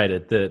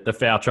underestimated, the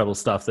foul trouble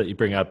stuff that you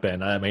bring up,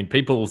 Ben. I mean,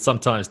 people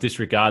sometimes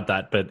disregard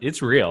that, but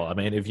it's real. I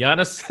mean, if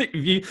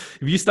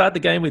you start the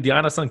game with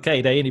Giannis on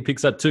KD and he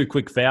picks up 2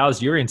 quick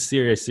fouls, you're in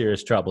serious,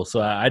 serious trouble.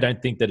 So I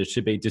don't think that it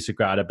should be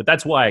disregarded. But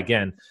that's why,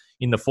 again,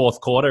 in the fourth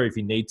quarter, if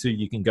you need to,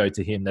 you can go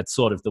to him. That's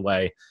sort of the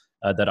way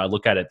that I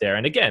look at it there.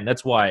 And again,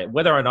 that's why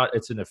whether or not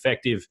it's an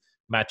effective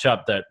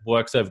matchup that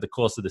works over the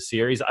course of the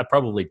series, I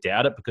probably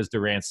doubt it because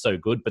Durant's so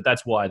good. But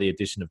that's why the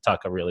addition of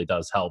Tucker really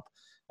does help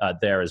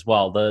there as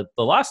well. The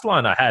last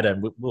one I had,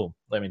 and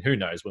who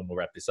knows when we'll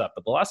wrap this up,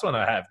 but the last one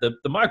I have, the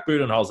Mike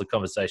Budenholzer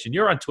conversation.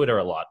 You're on Twitter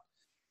a lot.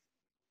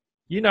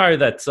 You know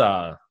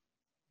that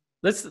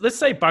let's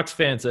say Bucks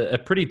fans are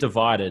pretty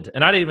divided,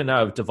 and I don't even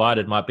know if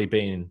divided might be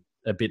being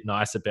a bit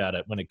nice about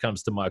it when it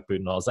comes to Mike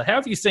Budenholzer. How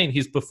have you seen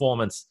his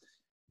performance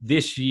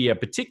this year,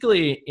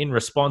 particularly in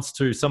response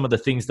to some of the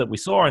things that we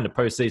saw in the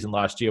postseason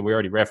last year? We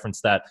already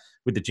referenced that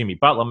with the Jimmy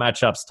Butler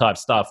matchups type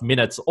stuff,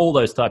 minutes, all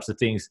those types of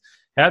things.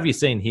 How have you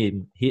seen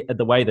him,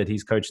 the way that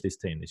he's coached this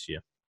team this year?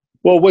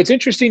 Well, what's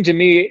interesting to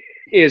me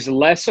is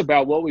less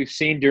about what we've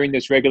seen during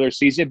this regular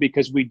season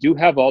because we do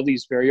have all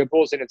these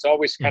variables and it's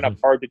always kind of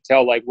hard to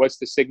tell like what's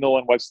the signal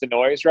and what's the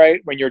noise, right?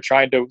 When you're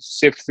trying to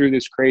sift through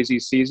this crazy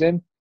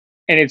season.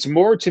 And it's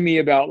more to me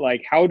about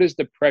like, how does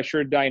the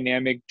pressure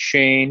dynamic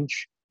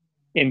change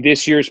in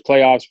this year's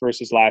playoffs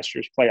versus last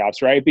year's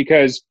playoffs, right?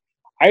 Because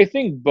I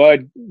think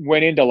Bud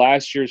went into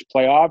last year's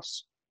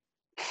playoffs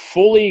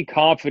fully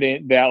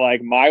confident that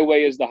like my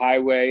way is the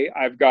highway.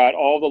 I've got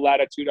all the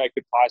latitude I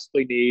could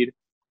possibly need.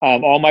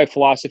 All my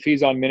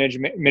philosophies on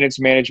minutes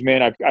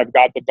management. I've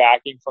got the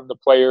backing from the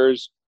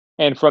players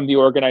and from the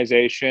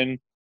organization,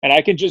 and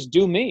I can just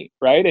do me,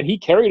 right? And he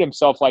carried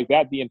himself like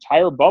that the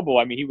entire bubble.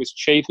 I mean, he was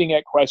chafing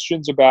at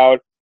questions about,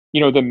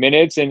 the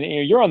minutes, and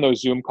you're on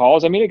those Zoom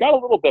calls. I mean, it got a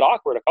little bit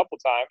awkward a couple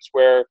times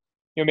where,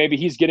 maybe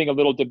he's getting a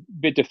little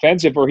bit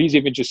defensive, or he's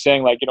even just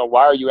saying like,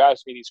 why are you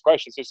asking me these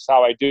questions? This is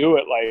how I do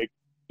it. Like,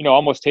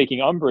 almost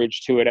taking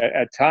umbrage to it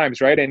at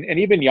times, right? And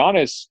even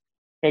Giannis,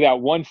 that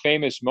one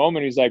famous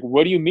moment, he's like,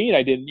 what do you mean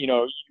I didn't,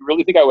 you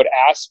really think I would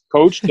ask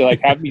coach to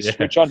like have me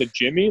switch on to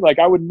Jimmy? Like,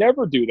 I would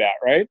never do that,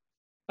 right?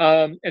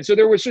 And so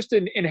there was just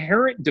an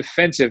inherent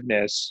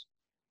defensiveness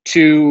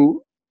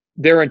to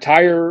their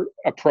entire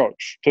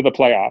approach to the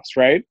playoffs,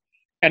 right?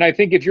 And I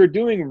think if you're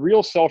doing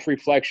real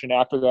self-reflection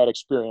after that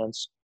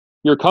experience,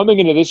 you're coming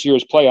into this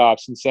year's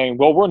playoffs and saying,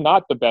 well, we're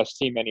not the best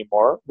team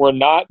anymore. We're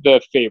not the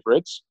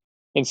favorites.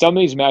 In some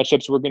of these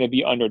matchups, we're going to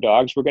be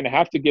underdogs. We're going to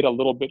have to get a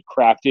little bit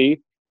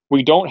crafty.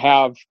 We don't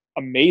have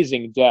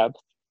amazing depth.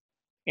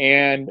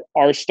 And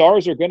our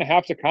stars are going to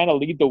have to kind of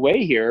lead the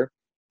way here.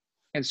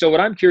 And so what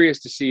I'm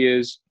curious to see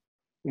is,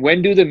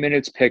 when do the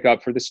minutes pick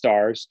up for the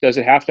stars? Does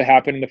it have to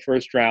happen in the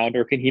first round,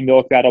 or can he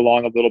milk that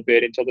along a little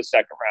bit until the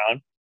second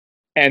round?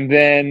 And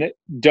then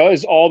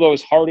does all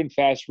those hard and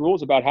fast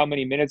rules about how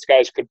many minutes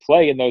guys could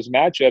play in those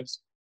matchups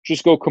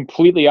just go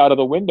completely out of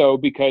the window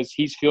because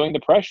he's feeling the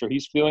pressure,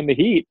 he's feeling the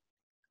heat?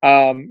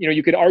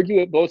 You could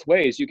argue it both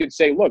ways. You could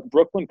say, look,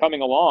 Brooklyn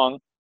coming along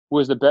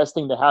was the best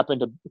thing to happen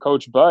to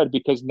Coach Bud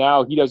because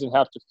now he doesn't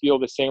have to feel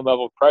the same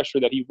level of pressure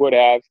that he would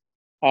have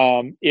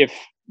if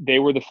they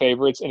were the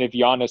favorites and if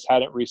Giannis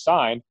hadn't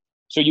re-signed.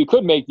 So you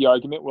could make the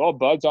argument, well,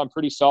 Bud's on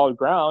pretty solid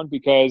ground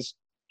because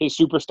his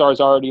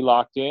superstar's already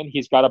locked in.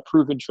 He's got a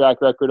proven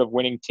track record of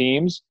winning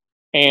teams.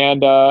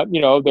 And,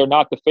 they're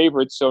not the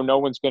favorites, so no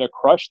one's going to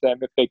crush them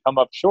if they come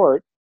up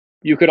short.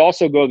 You could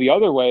also go the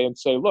other way and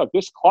say, look,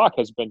 this clock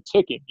has been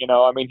ticking.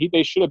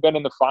 They should have been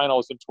in the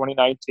finals in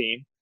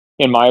 2019,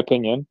 in my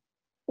opinion.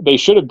 They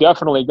should have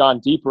definitely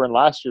gone deeper in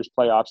last year's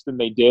playoffs than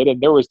they did.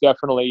 And there was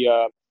definitely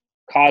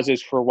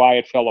causes for why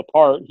it fell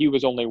apart. He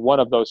was only one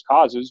of those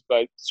causes,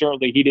 but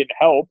certainly he didn't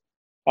help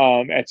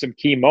at some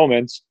key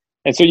moments.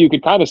 And so you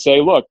could kind of say,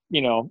 look,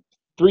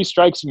 3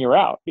 strikes and you're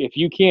out. If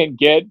you can't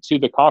get to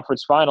the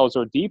conference finals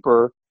or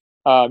deeper,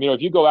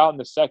 if you go out in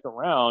the second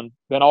round,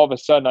 then all of a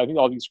sudden, I think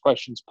all these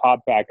questions pop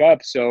back up.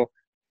 So,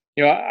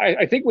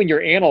 I think when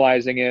you're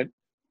analyzing it,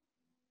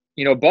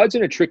 Bud's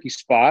in a tricky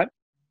spot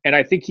And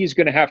I think he's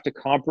going to have to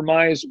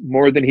compromise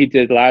more than he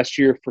did last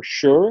year for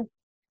sure.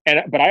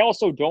 But I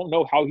also don't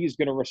know how he's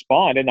going to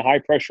respond in the high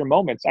pressure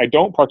moments. I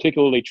don't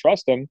particularly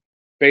trust him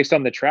based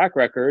on the track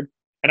record.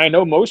 And I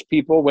know most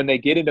people, when they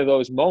get into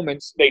those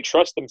moments, they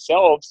trust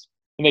themselves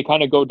and they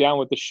kind of go down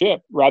with the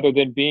ship rather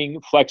than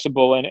being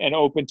flexible and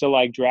open to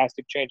like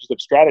drastic changes of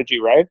strategy,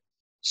 right?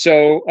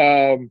 So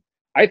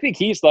I think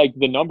he's like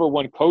the number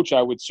one coach.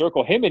 I would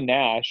circle him and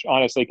Nash,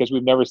 honestly, because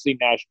we've never seen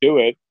Nash do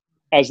it,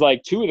 as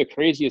like two of the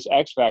craziest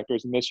X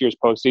factors in this year's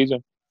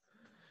postseason.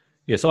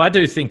 Yeah, so I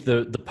do think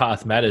the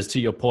path matters,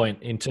 to your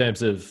point, in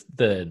terms of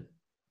the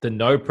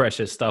no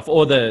pressure stuff,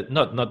 or the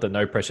not the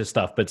no pressure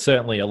stuff, but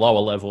certainly a lower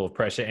level of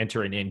pressure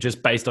entering in,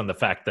 just based on the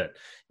fact that,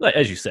 like,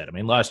 as you said, I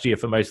mean, last year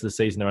for most of the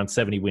season they're on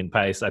 70 win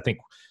pace. I think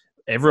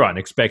everyone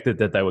expected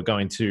that they were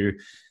going to,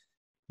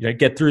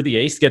 get through the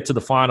East, get to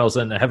the finals,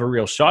 and have a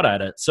real shot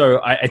at it.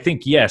 So I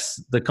think, yes,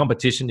 the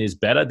competition is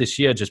better this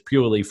year, just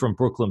purely from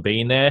Brooklyn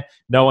being there.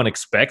 No one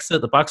expects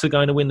that the Bucks are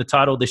going to win the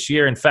title this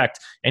year. In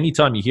fact,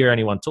 anytime you hear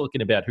anyone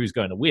talking about who's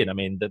going to win, I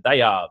mean, that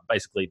they are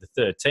basically the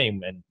third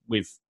team, and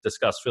we've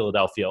discussed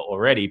Philadelphia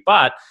already.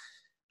 But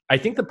I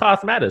think the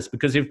path matters,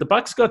 because if the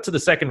Bucks got to the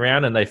second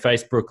round and they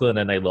faced Brooklyn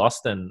and they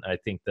lost, then I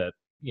think that,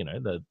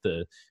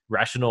 the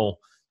rational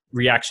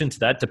reaction to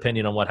that,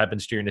 depending on what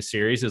happens during the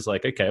series, is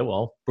like, okay,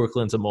 well,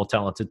 Brooklyn's a more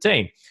talented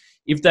team.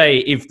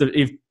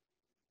 If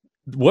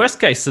worst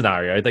case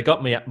scenario, they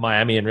got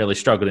Miami and really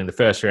struggled in the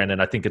first round, and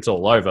I think it's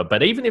all over.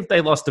 But even if they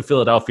lost to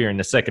Philadelphia in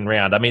the second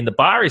round, I mean, the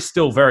bar is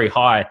still very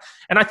high,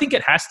 and I think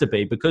it has to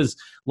be, because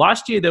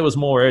last year there was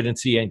more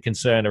urgency and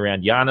concern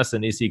around Giannis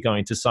and is he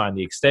going to sign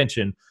the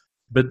extension.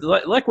 But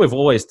like we've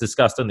always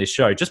discussed on this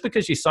show, just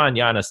because you sign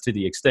Giannis to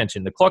the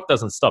extension, the clock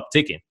doesn't stop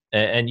ticking.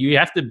 And you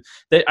have to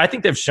 – I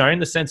think they've shown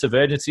the sense of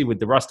urgency with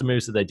the roster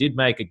moves that they did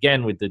make,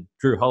 again, with the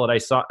Drew Holiday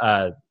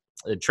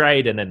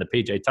trade and then the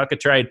PJ Tucker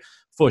trade,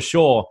 for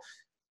sure.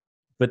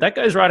 But that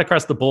goes right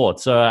across the board.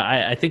 So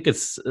I think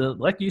it's,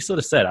 like you sort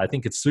of said, I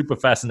think it's super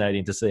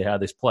fascinating to see how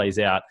this plays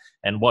out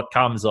and what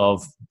comes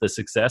of the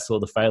success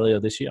or the failure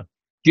this year.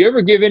 Do you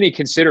ever give any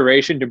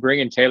consideration to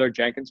bringing Taylor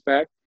Jenkins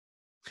back?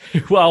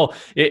 Well,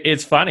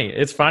 it's funny.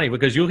 It's funny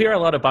because you'll hear a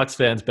lot of Bucks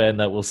fans, Ben,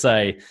 that will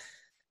say,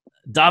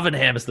 Darvin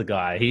Ham's the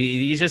guy.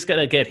 He's just going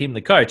to get him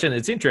the coach. And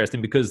it's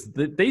interesting because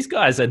these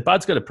guys, and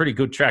Bud's got a pretty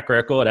good track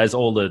record, as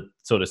all the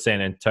sort of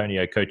San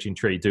Antonio coaching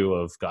tree do,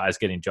 of guys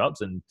getting jobs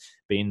and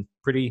being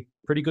pretty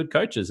good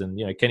coaches. And,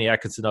 Kenny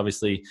Atkinson,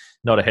 obviously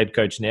not a head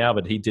coach now,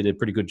 but he did a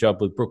pretty good job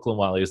with Brooklyn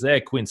while he was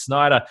there. Quinn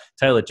Snyder,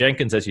 Taylor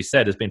Jenkins, as you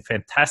said, has been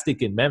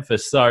fantastic in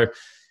Memphis. So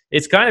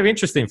it's kind of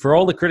interesting, for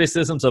all the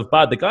criticisms of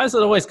Bud, the guys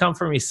that always come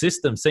from his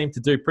system seem to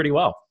do pretty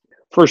well.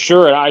 For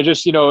sure. And I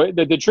just,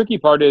 the tricky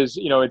part is,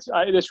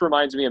 this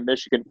reminds me of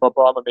Michigan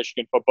football. I'm a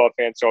Michigan football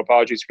fan, so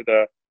apologies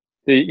for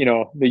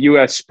the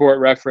U.S. sport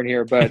reference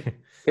here, but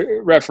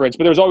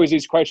there's always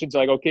these questions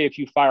like, okay, if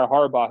you fire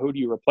Harbaugh, who do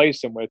you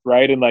replace him with,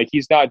 right? And like,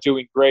 he's not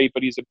doing great,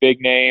 but he's a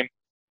big name.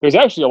 There's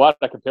actually a lot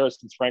of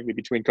comparisons, frankly,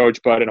 between Coach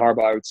Bud and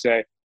Harbaugh, I would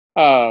say.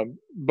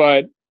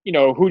 But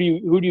who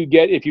do you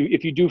get if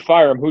you do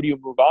fire him? Who do you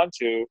move on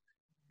to?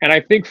 And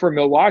I think for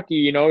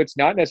Milwaukee, it's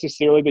not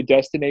necessarily the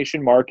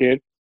destination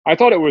market. I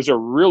thought it was a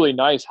really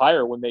nice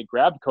hire when they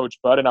grabbed Coach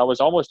Bud, and I was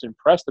almost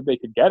impressed that they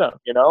could get him.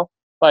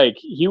 Like,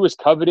 he was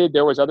coveted.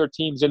 There was other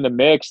teams in the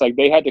mix. Like,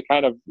 they had to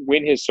kind of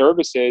win his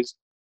services,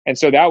 and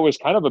so that was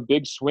kind of a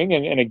big swing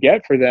and a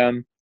get for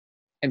them.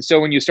 And so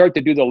when you start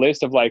to do the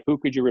list of like, who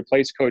could you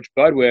replace Coach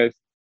Bud with?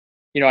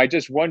 I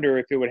just wonder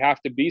if it would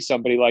have to be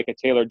somebody like a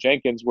Taylor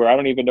Jenkins, where I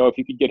don't even know if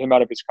you could get him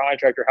out of his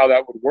contract or how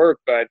that would work,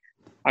 but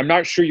I'm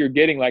not sure you're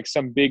getting like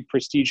some big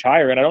prestige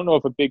hire. And I don't know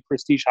if a big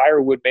prestige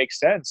hire would make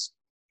sense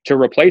to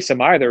replace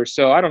him either.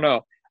 So I don't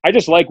know. I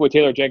just like what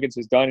Taylor Jenkins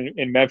has done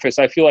in Memphis.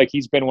 I feel like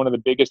he's been one of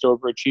the biggest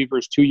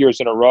overachievers 2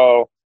 years in a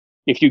row.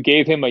 If you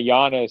gave him a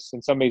Giannis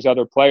and some of these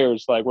other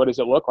players, like, what does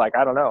it look like?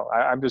 I don't know.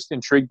 I'm just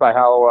intrigued by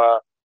how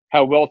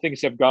well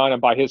things have gone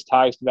and by his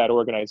ties to that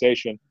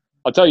organization.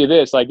 I'll tell you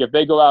this, like, if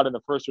they go out in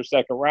the first or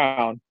second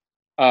round,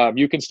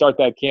 you can start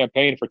that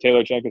campaign for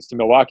Taylor Jenkins to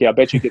Milwaukee. I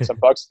bet you get some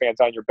Bucks fans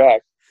on your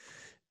back.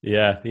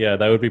 Yeah,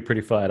 they would be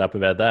pretty fired up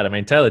about that. I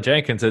mean, Taylor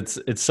Jenkins,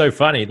 it's so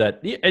funny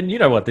that, and you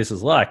know what this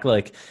is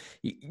like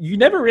you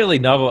never really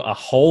know a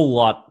whole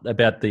lot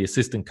about the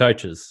assistant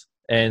coaches.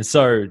 And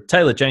so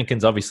Taylor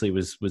Jenkins obviously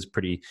was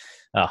pretty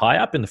high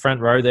up in the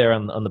front row there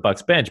on the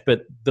Bucks bench.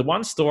 But the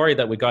one story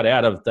that we got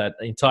out of that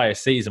entire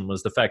season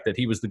was the fact that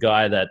he was the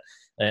guy that,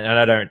 and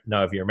I don't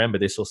know if you remember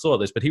this or saw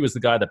this, but he was the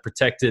guy that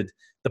protected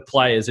the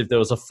players if there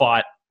was a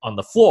fight on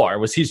the floor. It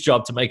was his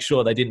job to make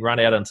sure they didn't run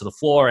out onto the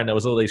floor. And there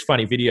was all these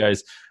funny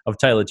videos of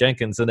Taylor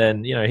Jenkins, and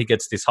then he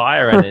gets this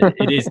hire, and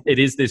it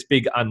is this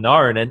big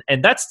unknown.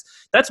 And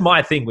that's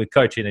my thing with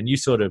coaching. And you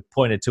sort of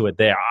pointed to it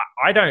there.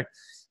 I don't.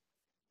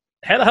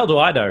 How the hell do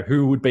I know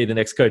who would be the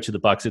next coach of the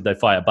Bucks if they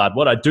fire Bud?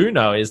 What I do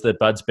know is that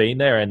Bud's been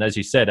there, and as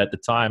you said at the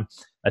time,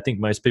 I think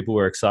most people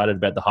were excited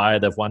about the hire.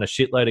 They've won a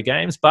shitload of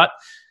games, but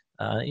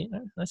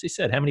as you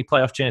said, how many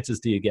playoff chances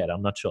do you get?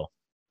 I'm not sure.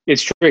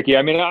 It's tricky.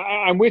 I mean,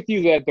 I'm with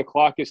you that the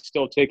clock is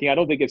still ticking. I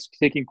don't think it's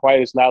ticking quite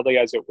as loudly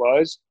as it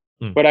was,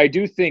 but I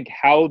do think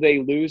how they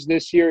lose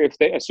this year,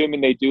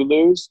 assuming they do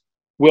lose,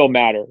 will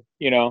matter.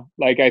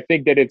 Like I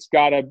think that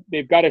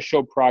they've got to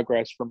show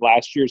progress from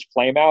last year's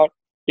flame out.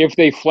 If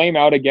they flame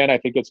out again, I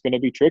think it's going to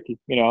be tricky.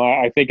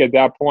 I think at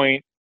that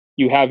point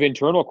you have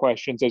internal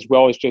questions as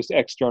well as just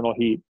external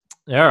heat.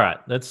 All right,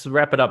 let's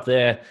wrap it up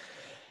there.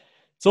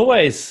 It's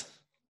always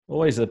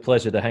a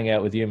pleasure to hang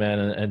out with you, man,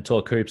 and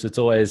talk hoops. It's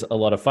always a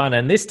lot of fun.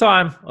 And this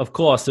time, of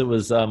course, it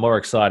was more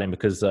exciting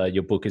because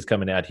your book is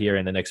coming out here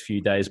in the next few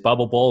days,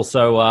 Bubble Ball.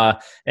 So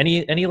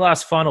any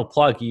last final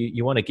plug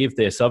you want to give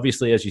this?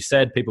 Obviously, as you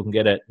said, people can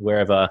get it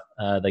wherever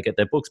they get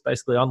their books,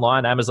 basically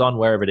online, Amazon,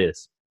 wherever it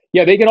is.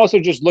 Yeah, they can also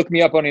just look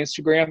me up on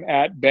Instagram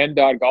at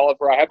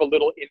ben.golliver. I have a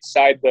little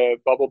inside the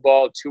Bubble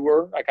Ball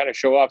tour. I kind of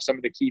show off some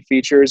of the key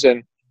features.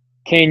 And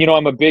Kane,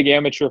 I'm a big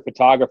amateur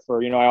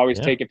photographer. I always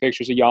taking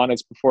pictures of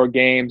Giannis before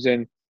games.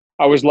 And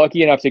I was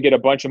lucky enough to get a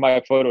bunch of my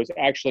photos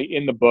actually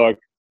in the book,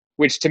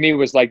 which to me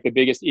was like the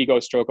biggest ego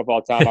stroke of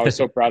all time. I was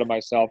so proud of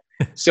myself.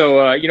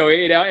 So,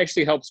 it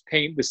actually helps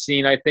paint the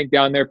scene, I think,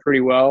 down there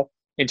pretty well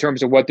in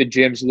terms of what the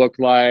gyms look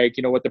like,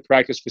 what the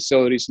practice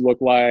facilities look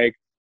like,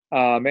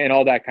 and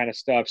all that kind of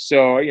stuff.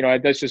 So,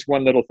 that's just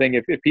one little thing.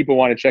 If people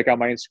want to check out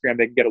my Instagram,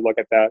 they can get a look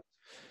at that.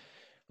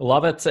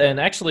 Love it. And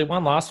actually,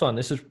 one last one.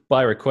 This is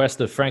by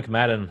request of Frank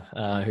Madden,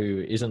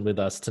 who isn't with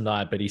us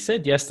tonight, but he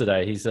said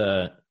yesterday he's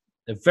a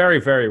very,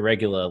 very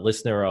regular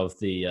listener of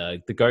the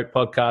GOAT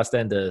podcast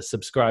and a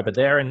subscriber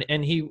there.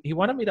 And he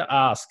wanted me to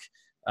ask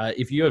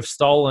if you have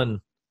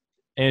stolen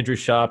Andrew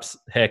Sharp's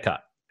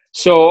haircut.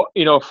 So,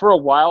 for a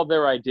while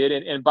there I did.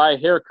 And by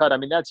haircut, I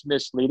mean, that's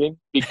misleading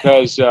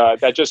because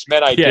that just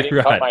meant I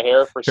didn't cut my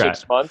hair for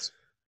 6 months.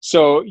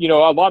 So,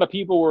 a lot of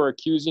people were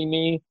accusing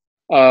me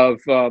of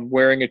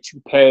wearing a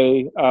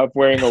toupee, of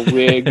wearing a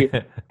wig.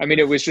 I mean,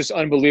 it was just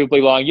unbelievably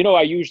long.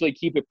 I usually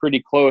keep it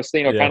pretty close,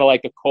 kind of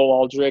like a Cole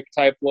Aldrich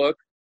type look.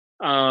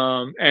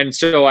 And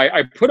so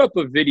I put up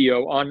a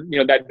video on,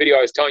 that video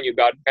I was telling you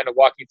about, kind of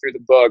walking through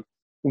the book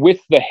with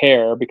the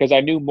hair, because I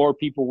knew more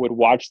people would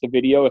watch the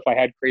video if I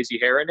had crazy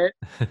hair in it.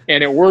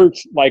 And it worked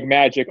like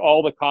magic.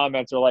 All the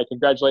comments are like,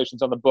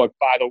 congratulations on the book.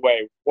 By the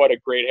way, what a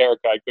great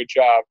haircut. Good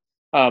job.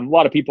 A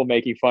lot of people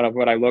making fun of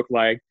what I look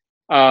like.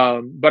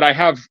 But I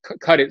have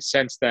cut it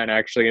since then,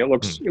 actually. It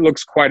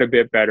looks quite a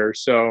bit better.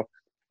 So,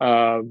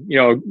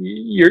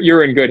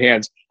 you're in good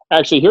hands.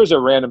 Actually, here's a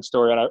random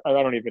story, and I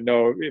don't even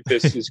know if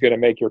this is going to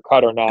make your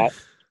cut or not.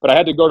 But I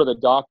had to go to the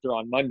doctor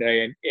on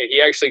Monday, and he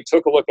actually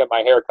took a look at my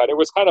haircut. It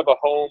was kind of a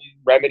home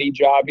remedy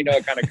job, I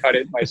kind of cut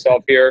it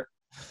myself here.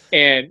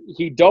 And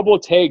he double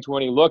taked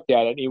when he looked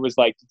at it. And he was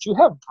like, "Did you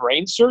have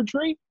brain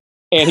surgery?"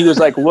 And he was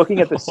like looking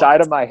at the side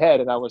of my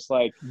head, and I was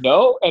like,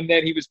 "No." And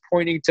then he was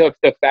pointing to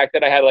the fact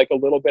that I had like a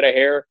little bit of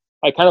hair,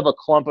 like kind of a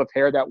clump of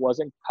hair that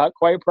wasn't cut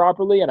quite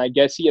properly. And I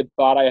guess he had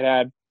thought I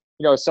had,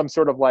 some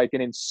sort of like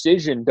an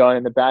incision done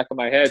in the back of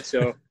my head.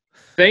 So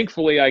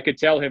thankfully I could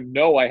tell him,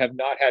 no, I have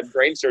not had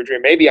brain surgery.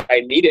 Maybe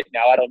I need it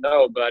now. I don't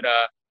know. But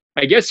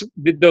I guess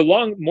the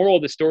long moral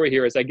of the story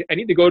here is I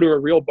need to go to a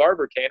real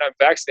barber, Kane. I'm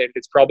vaccinated.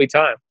 It's probably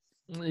time.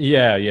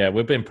 Yeah.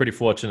 We've been pretty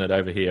fortunate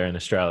over here in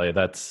Australia.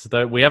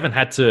 We haven't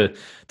had to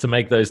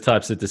make those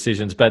types of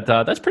decisions, but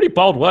that's pretty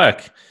bold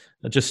work.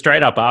 Just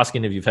straight up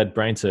asking if you've had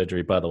brain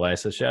surgery, by the way.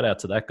 So shout out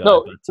to that guy.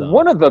 No,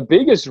 one of the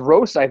biggest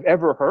roasts I've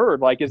ever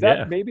heard. Like, is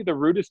that maybe the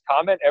rudest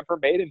comment ever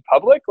made in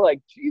public? Like,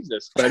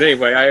 Jesus. But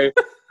anyway,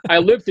 I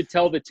live to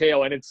tell the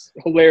tale, and it's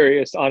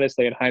hilarious,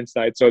 honestly, in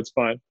hindsight. So it's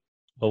fun.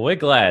 Well, we're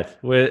glad.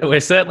 We're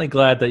certainly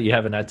glad that you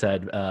haven't had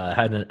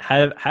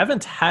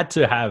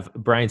to have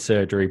brain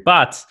surgery.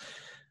 But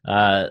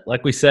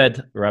like we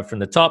said right from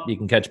the top, you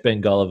can catch Ben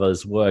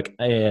Golliver's work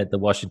at the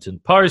Washington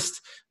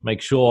Post. Make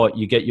sure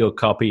you get your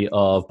copy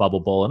of Bubble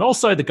Ball and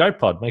also the GOAT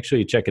Pod. Make sure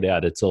you check it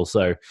out. It's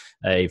also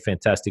a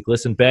fantastic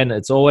listen. Ben,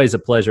 it's always a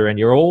pleasure, and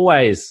you're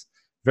always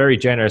very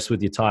generous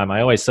with your time.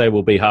 I always say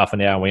we'll be half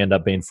an hour, and we end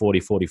up being 40,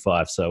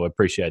 45, so I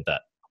appreciate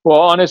that. Well,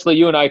 honestly,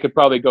 you and I could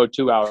probably go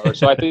 2 hours.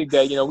 So I think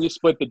that, we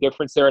split the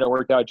difference there, and it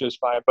worked out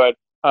just fine. But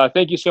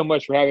thank you so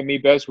much for having me.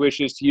 Best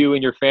wishes to you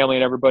and your family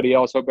and everybody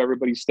else. Hope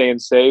everybody's staying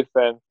safe.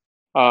 And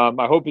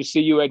I hope to see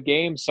you at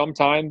games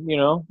sometime,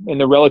 in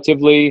the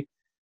relatively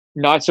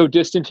not so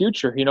distant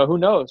future. Who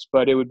knows?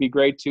 But it would be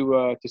great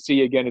to see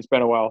you again. It's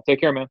been a while. Take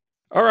care, man.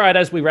 All right,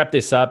 as we wrap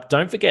this up,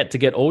 don't forget to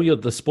get all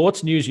the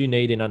sports news you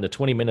need in under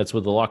 20 minutes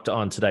with the Locked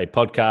On Today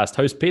podcast.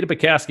 Host Peter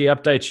Bukowski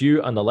updates you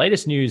on the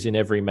latest news in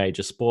every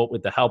major sport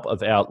with the help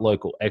of our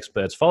local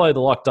experts. Follow the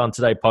Locked On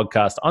Today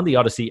podcast on the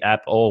Odyssey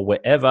app or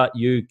wherever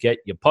you get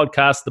your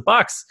podcasts. The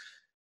Bucks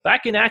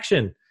back in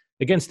action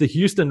against the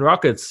Houston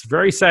Rockets.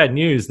 Very sad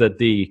news that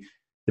the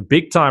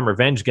big-time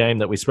revenge game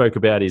that we spoke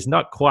about is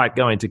not quite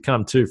going to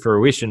come to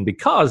fruition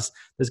because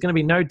there's going to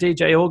be no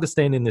DJ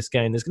Augustine in this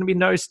game. There's going to be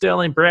no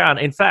Sterling Brown.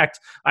 In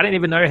fact, I don't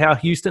even know how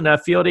Houston are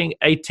fielding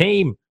a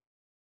team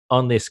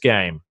on this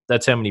game.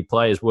 That's how many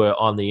players were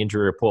on the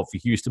injury report for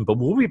Houston. But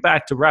we'll be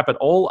back to wrap it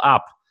all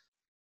up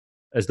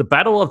as the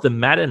battle of the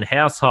Madden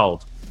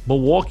household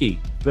Milwaukee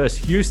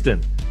versus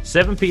Houston,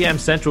 7 p.m.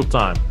 Central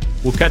Time.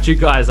 We'll catch you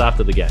guys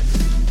after the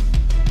game.